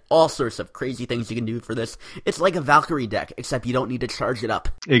synergy and all sorts of crazy things you can do for this. It's like a Valkyrie deck, except you don't need to charge it up.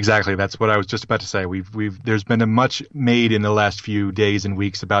 Exactly. That's what I was just about to say. There's been a much made in the last few days and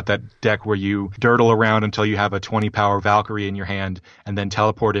weeks about that deck where you dirtle around until you have a 20 power Valkyrie in your hand and then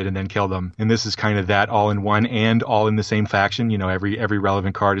teleport it and then kill them. And this is kind of that all in one and all in the same faction. You know, every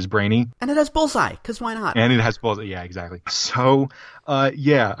relevant card is brainy. And it has Bullseye, because why not? And it has Bullseye. Yeah, exactly. So,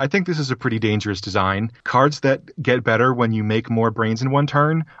 I think this is a pretty dangerous design. Cards that get better when you make more brains in one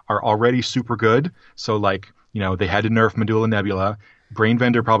turn are already super good. So, like, you know, they had to nerf Medulla Nebula. Brain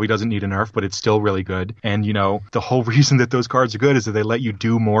Vendor probably doesn't need a nerf, but it's still really good. And, you know, the whole reason that those cards are good is that they let you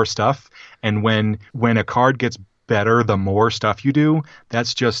do more stuff. And when a card gets better, the more stuff you do,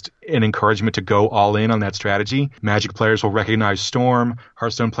 that's just an encouragement to go all in on that strategy. Magic players will recognize Storm.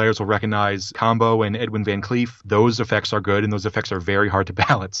 Hearthstone players will recognize Combo and Edwin Van Cleef. Those effects are good, and those effects are very hard to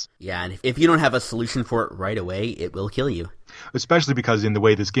balance. Yeah, and if you don't have a solution for it right away, it will kill you. especially because in the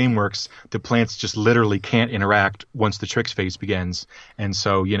way this game works, the plants just literally can't interact once the tricks phase begins. And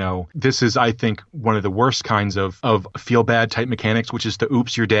so, this is, I think, one of the worst kinds of feel bad type mechanics, which is the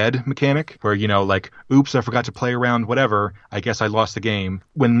oops, you're dead mechanic, where, like, oops, I forgot to play around, whatever, I guess I lost the game.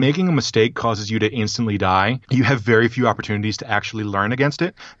 When making a mistake causes you to instantly die, you have very few opportunities to actually learn against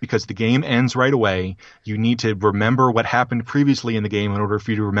it, because the game ends right away. You need to remember what happened previously in the game in order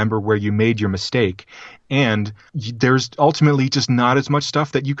for you to remember where you made your mistake. And there's ultimately just not as much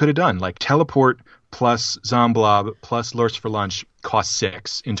stuff that you could have done. Like teleport plus Zomblob plus Lurst for Lunch costs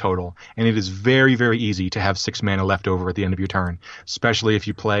 6 in total. And it is very, very easy to have 6 mana left over at the end of your turn, especially if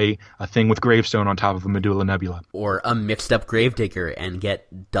you play a thing with Gravestone on top of a Medulla Nebula. Or a mixed-up Gravedigger and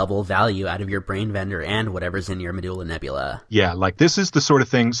get double value out of your Brain Vendor and whatever's in your Medulla Nebula. Yeah, like this is the sort of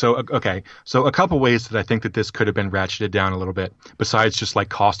thing. So, okay, so a couple ways that I think that this could have been ratcheted down a little bit, besides just like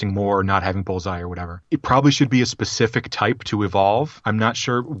costing more or not having Bullseye or whatever. It probably should be a specific type to evolve. I'm not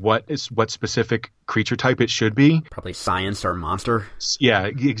sure what specific creature type it should be. Probably Science or Monster. Yeah,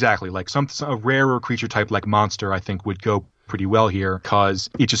 exactly. Like a rarer creature type like Monster, I think, would go pretty well here, because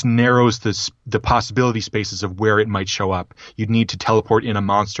it just narrows the possibility spaces of where it might show up. You'd need to teleport in a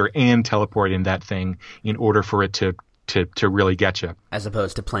monster and teleport in that thing in order for it to really get you. As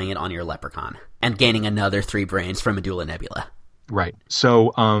opposed to playing it on your Leprechaun and gaining another 3 brains from Medulla Nebula. Right.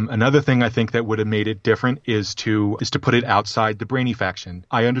 So another thing I think that would have made it different is to put it outside the Brainy faction.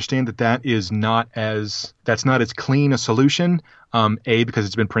 I understand that's not as clean a solution. A, because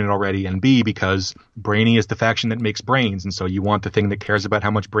it's been printed already, and B, because Brainy is the faction that makes brains, and so you want the thing that cares about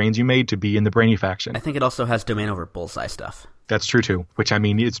how much brains you made to be in the Brainy faction. I think it also has domain over Bullseye stuff. That's true, too, which, I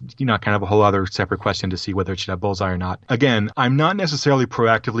mean, it's kind of a whole other separate question to see whether it should have Bullseye or not. Again, I'm not necessarily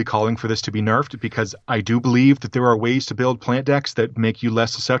proactively calling for this to be nerfed, because I do believe that there are ways to build plant decks that make you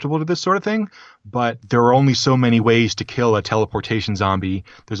less susceptible to this sort of thing, but there are only so many ways to kill a teleportation zombie.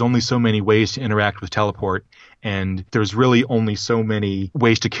 There's only so many ways to interact with teleport, and there's really only so many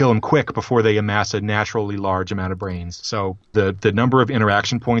ways to kill them quick before they amass a naturally large amount of brains. So the number of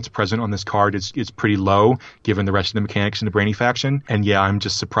interaction points present on this card is pretty low, given the rest of the mechanics in the Brainy faction. And yeah, I'm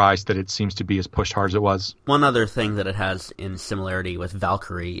just surprised that it seems to be as pushed hard as it was. One other thing that it has in similarity with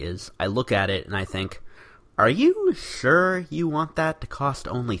Valkyrie is I look at it and I think, are you sure you want that to cost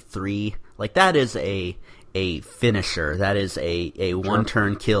only 3? Like, that is a finisher. That is a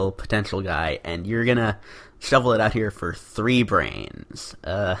one-turn kill potential guy, and you're gonna shovel it out here for 3 brains.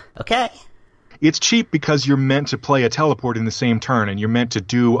 Okay. It's cheap because you're meant to play a teleport in the same turn, and you're meant to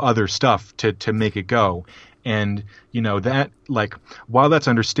do other stuff to make it go. And, that, like, while that's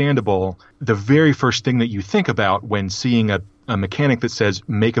understandable, the very first thing that you think about when seeing a mechanic that says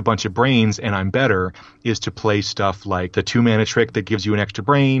make a bunch of brains and I'm better is to play stuff like the 2-mana trick that gives you an extra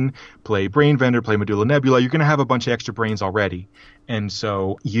brain, play Brain Vendor, play Medulla Nebula. You're going to have a bunch of extra brains already. And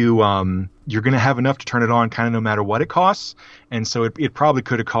so you're going to have enough to turn it on kind of no matter what it costs. And so it probably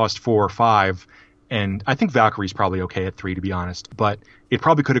could have cost 4 or 5. And I think Valkyrie's probably okay at 3, to be honest. But it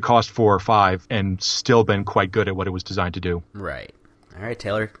probably could have cost 4 or 5 and still been quite good at what it was designed to do. Right. All right,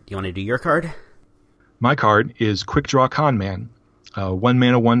 Taylor, do you want to do your card? My card is Quick Draw Con Man, 1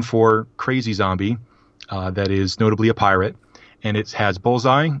 mana 1/4 crazy zombie that is notably a pirate, and it has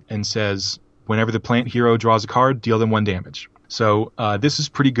Bullseye and says whenever the plant hero draws a card, deal them 1 damage. So this is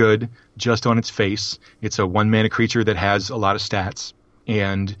pretty good just on its face. It's a 1 mana creature that has a lot of stats,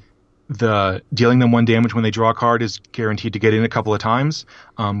 and the dealing them 1 damage when they draw a card is guaranteed to get in a couple of times.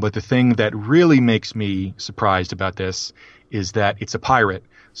 But the thing that really makes me surprised about this is that it's a pirate.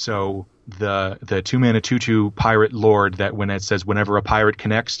 So the 2 mana 2/2 pirate lord that when it says whenever a pirate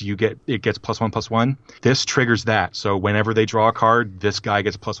connects, it gets +1/+1. This triggers that. So whenever they draw a card, this guy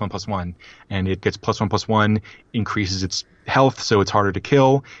gets +1/+1, and it gets +1/+1, increases its health, so it's harder to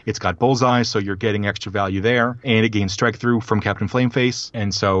kill. It's got Bullseye, so you're getting extra value there, and it gains strike through from Captain Flameface.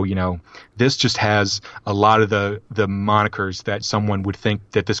 And so this just has a lot of the monikers that someone would think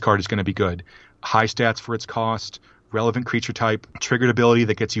that this card is going to be good. High stats for its cost, relevant creature type, triggered ability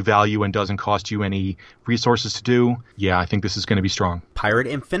that gets you value and doesn't cost you any resources to do. Yeah, I think this is going to be strong. Pirate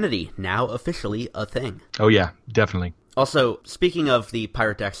Infinity, now officially a thing. Oh yeah, definitely. Also, speaking of the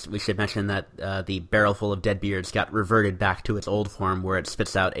pirate decks, we should mention that the Barrel Full of Deadbeards got reverted back to its old form where it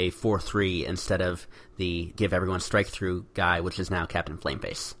spits out a 4/3 instead of the give everyone strike through guy, which is now Captain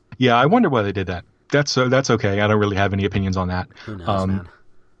Flameface. Yeah, I wonder why they did that. That's okay. I don't really have any opinions on that. Who knows, man?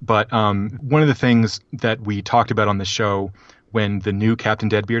 But one of the things that we talked about on the show when the new Captain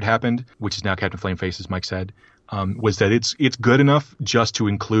Deadbeard happened, which is now Captain Flameface, as Mike said, was that it's good enough just to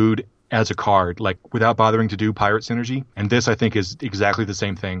include as a card, like without bothering to do pirate synergy. And this, I think, is exactly the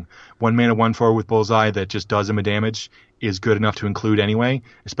same thing. 1 mana 1/4 with Bullseye that just does him a damage is good enough to include anyway,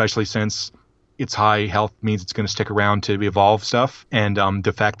 especially since its high health means it's going to stick around to evolve stuff. And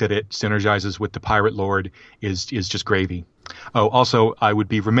the fact that it synergizes with the Pirate Lord is just gravy. Oh, also, I would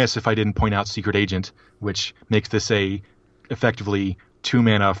be remiss if I didn't point out Secret Agent, which makes this a effectively 2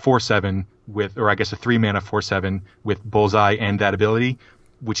 mana 4/7 with, or I guess a 3 mana 4/7 with Bullseye and that ability,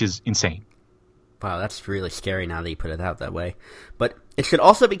 which is insane. Wow, that's really scary now that you put it out that way. But it should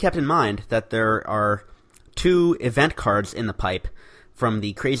also be kept in mind that there are 2 event cards in the pipe from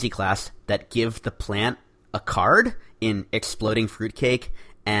the Crazy class that give the plant a card in Exploding Fruitcake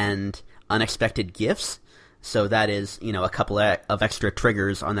and Unexpected Gifts. So that is, a couple of extra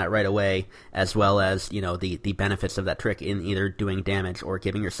triggers on that right away, as well as, the benefits of that trick in either doing damage or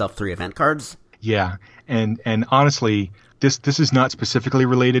giving yourself 3 event cards. Yeah, and honestly, this is not specifically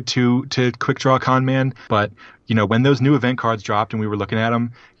related to Quick Draw Con Man, but when those new event cards dropped and we were looking at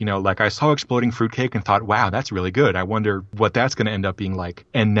them, I saw Exploding Fruitcake and thought, wow, that's really good. I wonder what that's going to end up being like.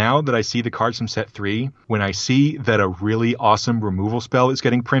 And now that I see the cards from set 3, when I see that a really awesome removal spell is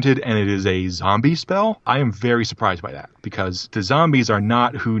getting printed and it is a zombie spell, I am very surprised by that, because the zombies are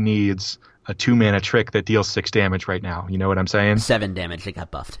not who needs a 2 mana trick that deals 6 damage right now. You know what I'm saying? 7 damage. It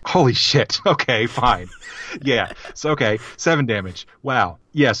got buffed. Holy shit. Okay, fine. Yeah. So, okay, 7 damage. Wow.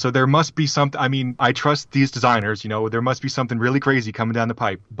 Yeah, so there must be something. I mean, I trust these designers. There must be something really crazy coming down the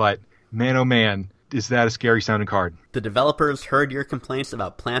pipe. But man, oh man, is that a scary sounding card. The developers heard your complaints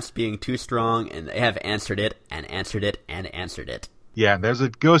about plants being too strong, and they have answered it, and answered it, and answered it. Yeah,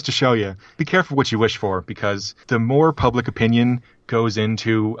 it goes to show you. Be careful what you wish for, because the more public opinion goes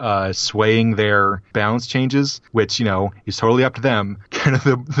into swaying their balance changes, which, is totally up to them, kind of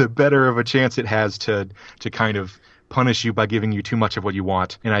the better of a chance it has to kind of punish you by giving you too much of what you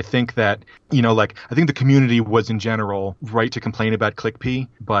want. And I think that, I think the community was in general right to complain about ClickP,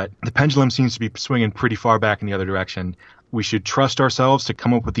 but the pendulum seems to be swinging pretty far back in the other direction. We should trust ourselves to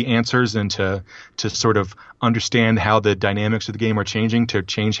come up with the answers and to sort of understand how the dynamics of the game are changing to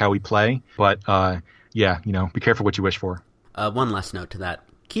change how we play. But, be careful what you wish for. One last note to that.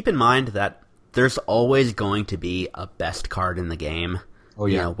 Keep in mind that there's always going to be a best card in the game. Oh,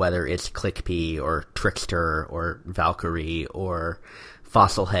 yeah. Whether it's ClickP or Trickster or Valkyrie or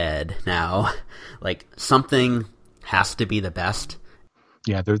Fossilhead now. Something has to be the best.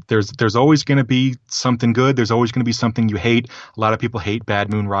 Yeah, there's always going to be something good. There's always going to be something you hate. A lot of people hate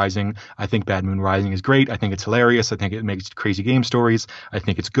Bad Moon Rising. I think Bad Moon Rising is great. I think it's hilarious. I think it makes crazy game stories. I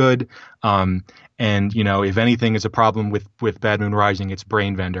think it's good. And, if anything is a problem with Bad Moon Rising, it's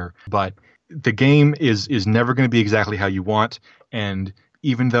Brain Vendor. But the game is never going to be exactly how you want. And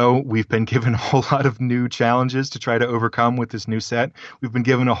even though we've been given a whole lot of new challenges to try to overcome with this new set, we've been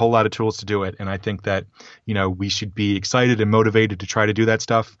given a whole lot of tools to do it. And I think that, we should be excited and motivated to try to do that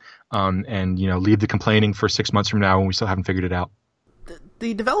stuff, and leave the complaining for 6 months from now when we still haven't figured it out.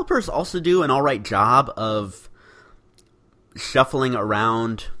 The developers also do an all right job of shuffling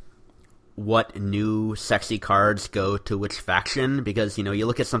around what new sexy cards go to which faction, because, you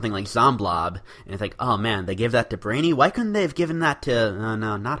look at something like Zomblob, and it's like, oh man, they gave that to Brainy? Why couldn't they have given that to,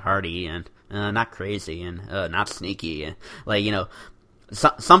 no, not Hardy, and not Crazy, and not Sneaky? And,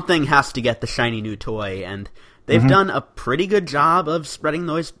 something has to get the shiny new toy, and they've done a pretty good job of spreading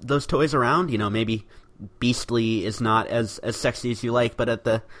those toys around. Maybe Beastly is not as sexy as you like, but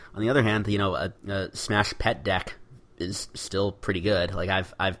on the other hand, a Smash Pet deck is still pretty good.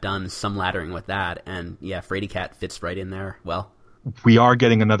 I've done some laddering with that, and yeah, Fraidy Cat fits right in there well. We are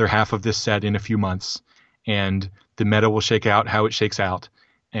getting another half of this set in a few months, and the meta will shake out how it shakes out.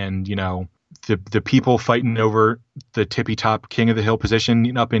 And, the people fighting over the tippy top King of the Hill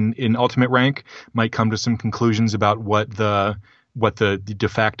position up in Ultimate rank might come to some conclusions about what the de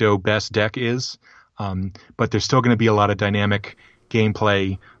facto best deck is. But there's still going to be a lot of dynamic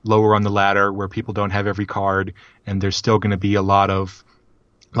gameplay lower on the ladder where people don't have every card, and there's still going to be a lot of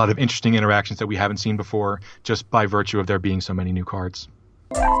interesting interactions that we haven't seen before, just by virtue of there being so many new cards.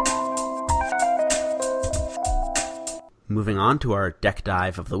 Moving on to our deck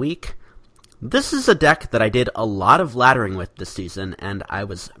dive of the week. This is a deck that I did a lot of laddering with this season, and I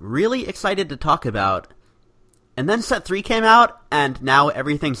was really excited to talk about. And then set 3 came out, and now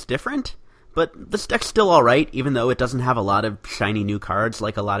everything's different. But this deck's still alright, even though it doesn't have a lot of shiny new cards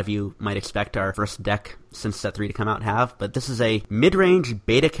like a lot of you might expect our first deck since set 3 to come out have. But this is a mid-range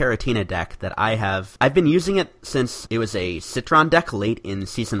Beta Carotena deck that I've been using it since it was a Citron deck late in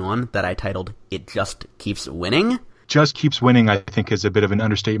Season 1 that I titled It Just Keeps Winning. Just keeps winning, I think, is a bit of an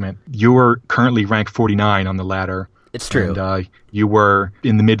understatement. You're currently ranked 49 on the ladder, It's true. And you were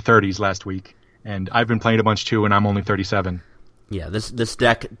in the mid-30s last week, and I've been playing a bunch too, and I'm only 37. Yeah, this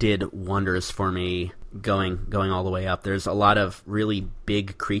deck did wonders for me going all the way up. There's a lot of really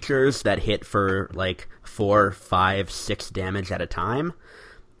big creatures that hit for like 4, 5, 6 damage at a time,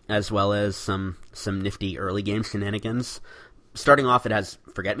 as well as some nifty early game shenanigans. Starting off, it has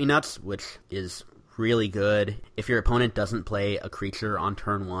Forget-Me-Nuts, which is really good. If your opponent doesn't play a creature on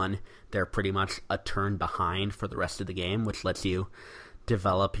turn 1, they're pretty much a turn behind for the rest of the game, which lets you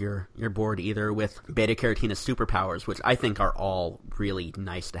develop your board either with Beta-Carotina's superpowers, which I think are all really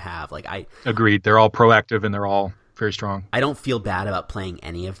nice to have. Agreed. They're all proactive and they're all very strong. I don't feel bad about playing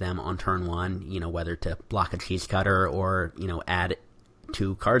any of them on turn 1, whether to block a cheese cutter or, add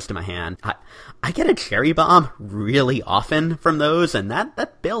 2 cards to my hand. I get a Cherry Bomb really often from those, and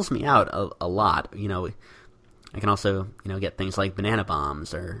that bails me out a lot. I can also, get things like Banana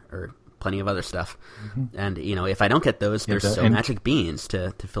Bombs or plenty of other stuff. Mm-hmm. And, if I don't get those, there's Magic Beans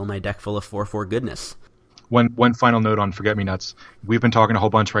to fill my deck full of 4/4 goodness. One final note on Forget-Me-Nuts. We've been talking a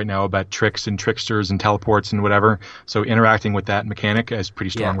whole bunch right now about tricks and tricksters and teleports and whatever, so interacting with that mechanic is pretty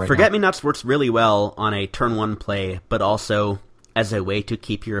strong right now. Forget-Me-Nuts works really well on a turn 1 play, but also as a way to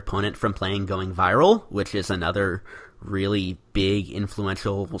keep your opponent from playing Going Viral, which is another really big,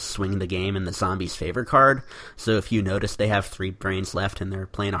 influential, will swing the game in the zombies' favor card. So if you notice they have 3 brains left and they're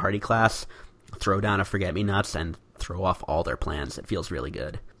playing a Hardy class, throw down a Forget-Me-Nuts and throw off all their plans. It feels really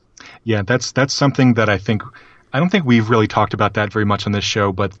good. Yeah, that's something that I don't think we've really talked about that very much on this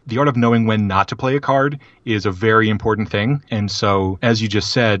show, but the art of knowing when not to play a card is a very important thing. And so, as you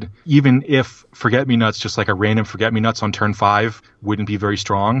just said, even if Forget-Me-Nuts, just like a random Forget-Me-Nuts on turn 5, wouldn't be very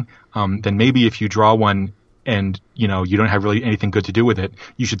strong, then maybe if you draw one and you don't have really anything good to do with it,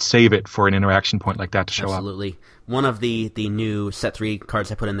 you should save it for an interaction point like that to show up. Absolutely. One of the new set 3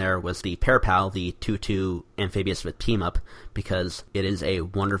 cards I put in there was the Pair Pal, the 2/2 amphibious with Team Up, because it is a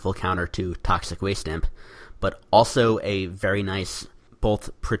wonderful counter to Toxic Waste Imp, but also a very nice both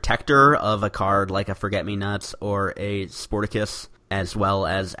protector of a card like a Forget-Me-Nuts or a Sporticus, as well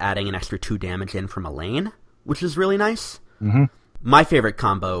as adding an extra 2 damage in from a lane, which is really nice. Mm-hmm. My favorite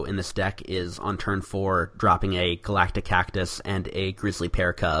combo in this deck is on turn 4, dropping a Galactic Cactus and a Grizzly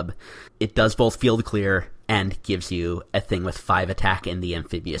Pear Cub. It does both field clear and gives you a thing with 5 attack in the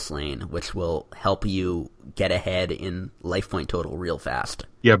amphibious lane, which will help you get ahead in life point total real fast.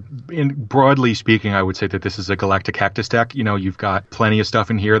 Yeah, broadly speaking, I would say that this is a Galactic Cactus deck. You've got plenty of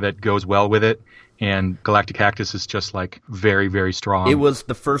stuff in here that goes well with it, and Galactic Cactus is just very, very strong. It was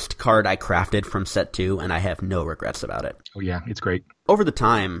the first card I crafted from set 2, and I have no regrets about it. Oh yeah, it's great. Over the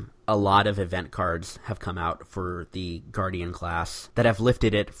time, a lot of event cards have come out for the Guardian class that have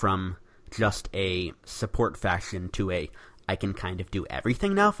lifted it from just a support faction to a I can kind of do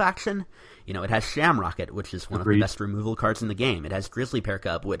everything now faction. It has Shamrocket, which is one of the best removal cards in the game. It has Grizzly Pear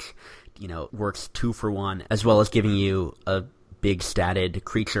Cub, which, works 2 for 1, as well as giving you a big statted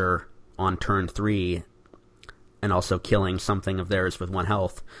creature on turn 3 and also killing something of theirs with 1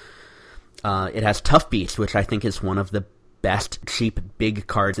 health. It has Tough Beast, which I think is one of the best cheap big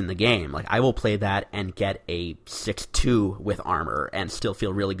cards in the game. I will play that and get a 6/2 with armor and still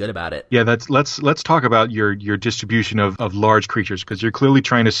feel really good about it. Yeah, let's talk about your distribution of large creatures, because you're clearly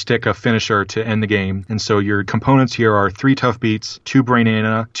trying to stick a finisher to end the game. And so your components here are 3 Tough Beats, 2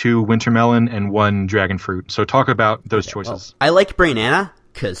 Brainana, 2 Wintermelon, and 1 Dragon Fruit. So talk about those choices. Well, I like Brainana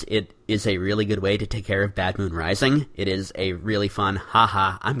because it is a really good way to take care of Bad Moon Rising. It is a really fun,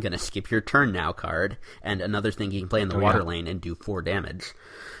 haha, I'm going to skip your turn now card, and another thing you can play in the water lane and do 4 damage.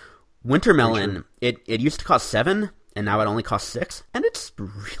 Wintermelon, it used to cost 7, and now it only costs 6, and it's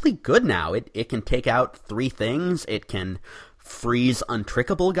really good now. It can take out 3 things, it can freeze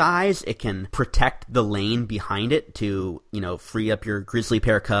untrickable guys, it can protect the lane behind it to, free up your Grizzly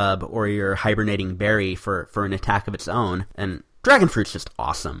Pear Cub or your Hibernating Berry for an attack of its own, and Dragon Fruit's just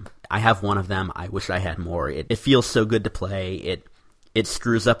awesome. I have 1 of them. I wish I had more. It feels so good to play. It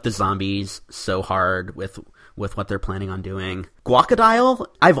screws up the zombies so hard with what they're planning on doing. Guacodile,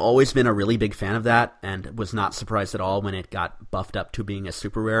 I've always been a really big fan of that, and was not surprised at all when it got buffed up to being a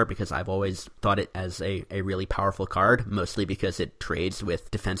super rare, because I've always thought it as a really powerful card, mostly because it trades with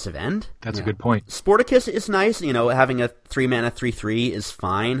defensive end. That's a good point. Sporticus is nice. Having a 3-mana 3/3 is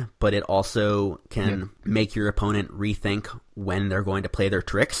fine, but it also can make your opponent rethink when they're going to play their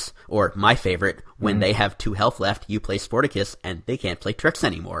tricks. Or, my favorite, when they have 2 health left, you play Sporticus, and they can't play tricks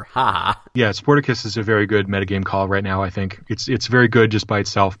anymore. Ha ha. Yeah, Sporticus is a very good metagame call right now, I think. It's very good just by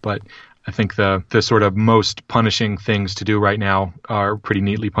itself, but I think the sort of most punishing things to do right now are pretty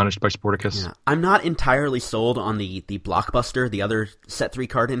neatly punished by Sporticus. Yeah. I'm not entirely sold on the Blockbuster, the other set 3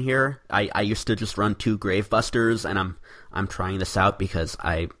 card in here. I used to just run 2 Gravebusters, and I'm trying this out because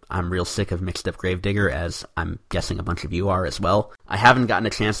I'm real sick of mixed up Gravedigger, as I'm guessing a bunch of you are as well. I haven't gotten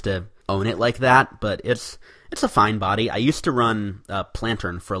a chance to own it like that, but it's a fine body. I used to run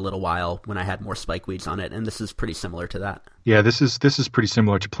Plantern for a little while when I had more Spikeweeds on it, and this is pretty similar to that. Yeah, this is pretty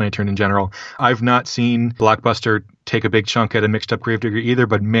similar to Plantern in general. I've not seen Blockbuster take a big chunk at a mixed up Gravedigger either,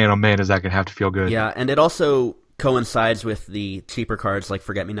 but man, oh man, is that going to have to feel good. Yeah, and it also coincides with the cheaper cards like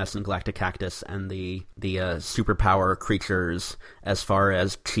Forget-Me-Nuts and Galactic Cactus and the superpower creatures as far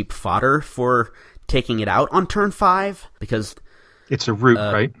as cheap fodder for taking it out on turn 5, because it's a root,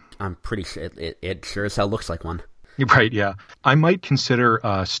 right? I'm pretty sure it sure as hell looks like one. Right, yeah. I might consider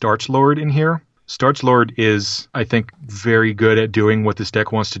Starch Lord in here. Starch Lord is, I think, very good at doing what this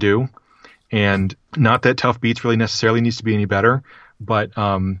deck wants to do. And not that Tough Beats really necessarily needs to be any better, but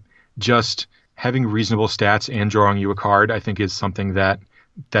just having reasonable stats and drawing you a card, I think, is something that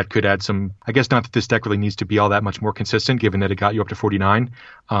could add some. I guess not that this deck really needs to be all that much more consistent, given that it got you up to 49.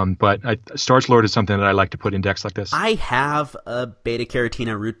 But Starch Lord is something that I like to put in decks like this. I have a Beta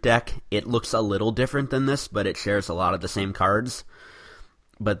Carotene root deck. It looks a little different than this, but it shares a lot of the same cards.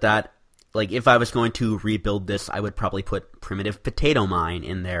 But that, like, if I was going to rebuild this, I would probably put Primitive Potato Mine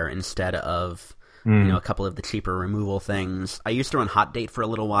in there instead of a couple of the cheaper removal things. I used to run Hot Date for a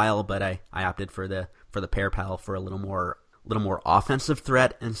little while, but I opted for the Pair Pal for a little more offensive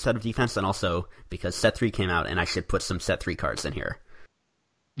threat instead of defense, and also because set 3 came out and I should put some set 3 cards in here.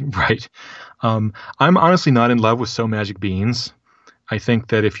 Right. I'm honestly not in love with So Magic Beans. I think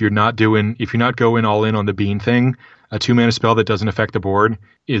that if you're not going all in on the bean thing, a 2-mana spell that doesn't affect the board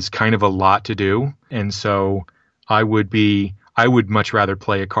is kind of a lot to do. And so I would much rather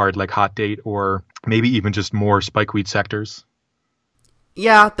play a card like Hot Date or maybe even just more Spikeweed Sectors.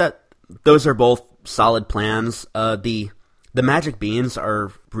 Yeah, those are both solid plans. The Magic Beans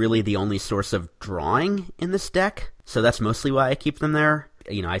are really the only source of drawing in this deck, so that's mostly why I keep them there.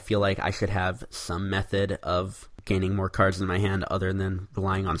 I feel like I should have some method of gaining more cards in my hand other than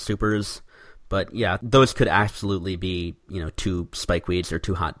relying on supers. But yeah, those could absolutely be, 2 Spikeweeds or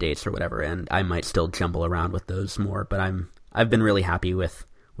 2 Hot Dates or whatever, and I might still jumble around with those more, but I've been really happy with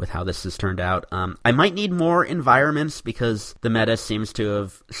how this has turned out. I might need more environments because the meta seems to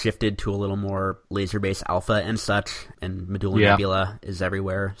have shifted to a little more laser-based alpha and such, and Medulla Nebula is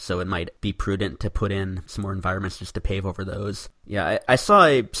everywhere, so it might be prudent to put in some more environments just to pave over those. Yeah, I saw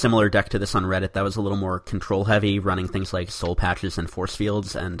a similar deck to this on Reddit that was a little more control-heavy, running things like Soul Patches and Force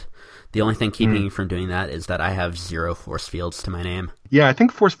Fields, and the only thing keeping me from doing that is that I have 0 Force Fields to my name. Yeah, I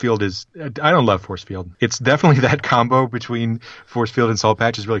think Force Field is... I don't love Force Field. It's definitely that combo between Force Field and Soul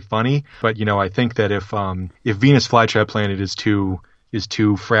Patch is really funny, but, I think that if Venus Flytrap Planet is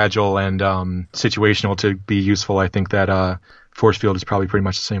too fragile and situational to be useful, I think that Force Field is probably pretty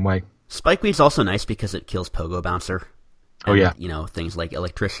much the same way. Spikeweed's also nice because it kills Pogo Bouncer. And, things like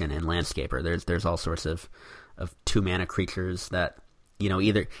Electrician and Landscaper. There's all sorts of 2-mana creatures that...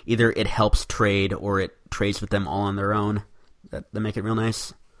 either it helps trade or it trades with them all on their own. That make it real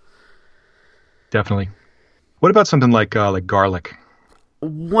nice. Definitely. What about something like Garlic?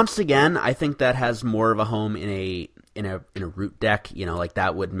 Once again, I think that has more of a home in a root deck. Like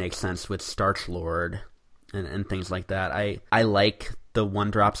that would make sense with Starch Lord and things like that. I like the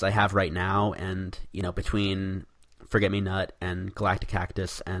 1-drops I have right now, and between Forget-Me-Nut and Galactic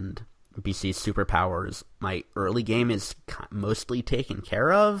Cactus and BC's superpowers, my early game is mostly taken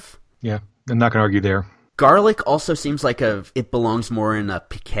care of. Yeah, I'm not going to argue there. Garlic also seems like it belongs more in a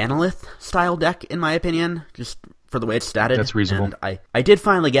Picanolith style deck, in my opinion, just for the way it's statted. That's reasonable. And I did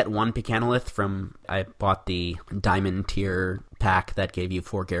finally get 1 Picanolith I bought the Diamond tier pack that gave you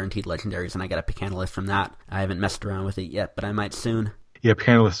 4 guaranteed legendaries, and I got a Picanolith from that. I haven't messed around with it yet, but I might soon. Yeah,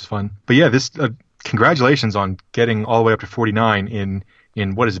 Picanolith is fun. But yeah, this congratulations on getting all the way up to 49 in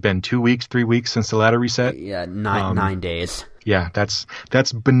what has it been, 2 weeks, 3 weeks since the ladder reset? Yeah, 9 days. Yeah, that's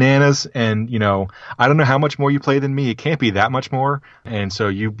bananas, and I don't know how much more you play than me. It can't be that much more, and so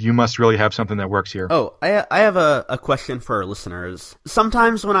you must really have something that works here. Oh, I have a question for our listeners.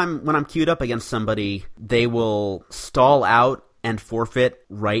 Sometimes when I'm queued up against somebody, they will stall out and forfeit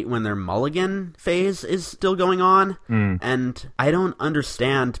right when their mulligan phase is still going on. And I don't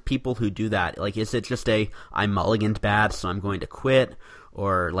understand people who do that. Like, is it just I mulliganed bad, so I'm going to quit?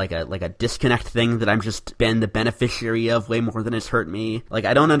 or like a disconnect thing that I'm just been the beneficiary of way more than it's hurt me. Like,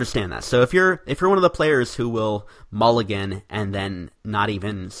 I don't understand that. So if you're one of the players who will mulligan and then not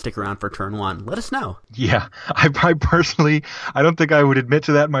even stick around for turn one, let us know. Yeah, I personally, I don't think I would admit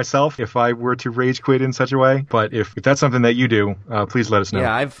to that myself if I were to rage quit in such a way. But if that's something that you do, please let us know.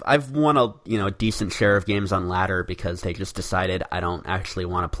 Yeah, I've won a decent share of games on ladder because they just decided I don't actually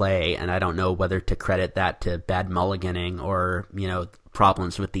want to play, and I don't know whether to credit that to bad mulliganing or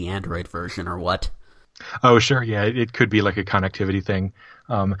problems with the Android version or what. Oh, sure. Yeah, it could be like a connectivity thing.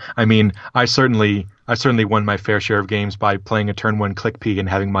 I mean, I certainly won my fair share of games by playing a turn one click P and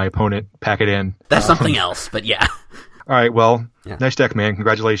having my opponent pack it in. That's something else, but yeah. All right, well, Nice deck, man.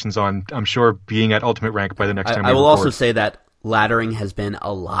 Congratulations on, I'm sure, being at ultimate rank by the next time we I will record. also say that laddering has been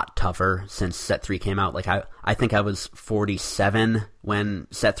a lot tougher since Set 3 came out. Like, I think I was 47 when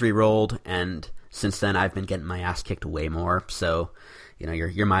Set 3 rolled, and since then I've been getting my ass kicked way more. So,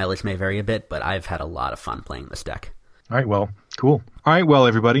 your mileage may vary a bit, but I've had a lot of fun playing this deck. All right, well, cool. All right, well,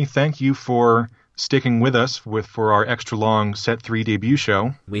 everybody, thank you for sticking with us for our extra long Set 3 debut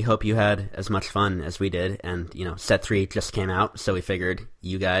show. We hope you had as much fun as we did, and Set 3 just came out, so we figured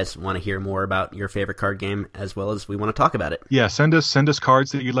you guys want to hear more about your favorite card game as well as we want to talk about it. Yeah, send us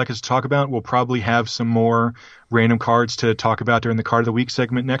cards that you'd like us to talk about. We'll probably have some more random cards to talk about during the Card of the Week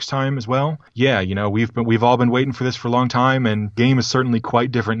segment next time as well. Yeah, we've all been waiting for this for a long time, and game is certainly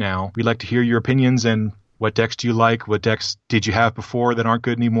quite different now. We'd like to hear your opinions and what decks do you like? What decks did you have before that aren't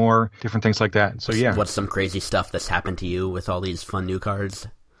good anymore? Different things like that. So yeah. What's some crazy stuff that's happened to you with all these fun new cards?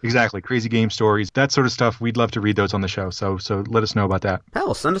 Exactly. Crazy game stories. That sort of stuff. We'd love to read those on the show. So let us know about that.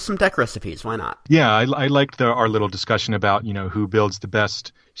 Hell, send us some deck recipes. Why not? Yeah, I liked our little discussion about, who builds the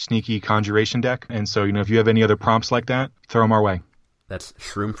best sneaky conjuration deck. And so, if you have any other prompts like that, throw them our way. That's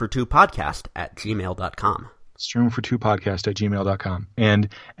shroomfor2podcast@gmail.com. Shroom42podcast@gmail.com. And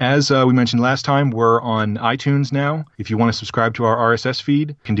as we mentioned last time, we're on iTunes now. If you want to subscribe to our RSS feed,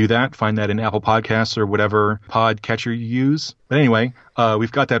 you can do that. Find that in Apple Podcasts or whatever pod catcher you use. But anyway,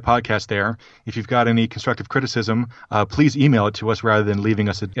 we've got that podcast there. If you've got any constructive criticism, please email it to us rather than leaving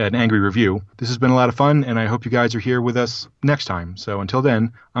us an angry review. This has been a lot of fun, and I hope you guys are here with us next time. So until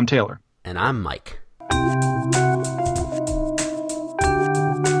then, I'm Taylor. And I'm Mike.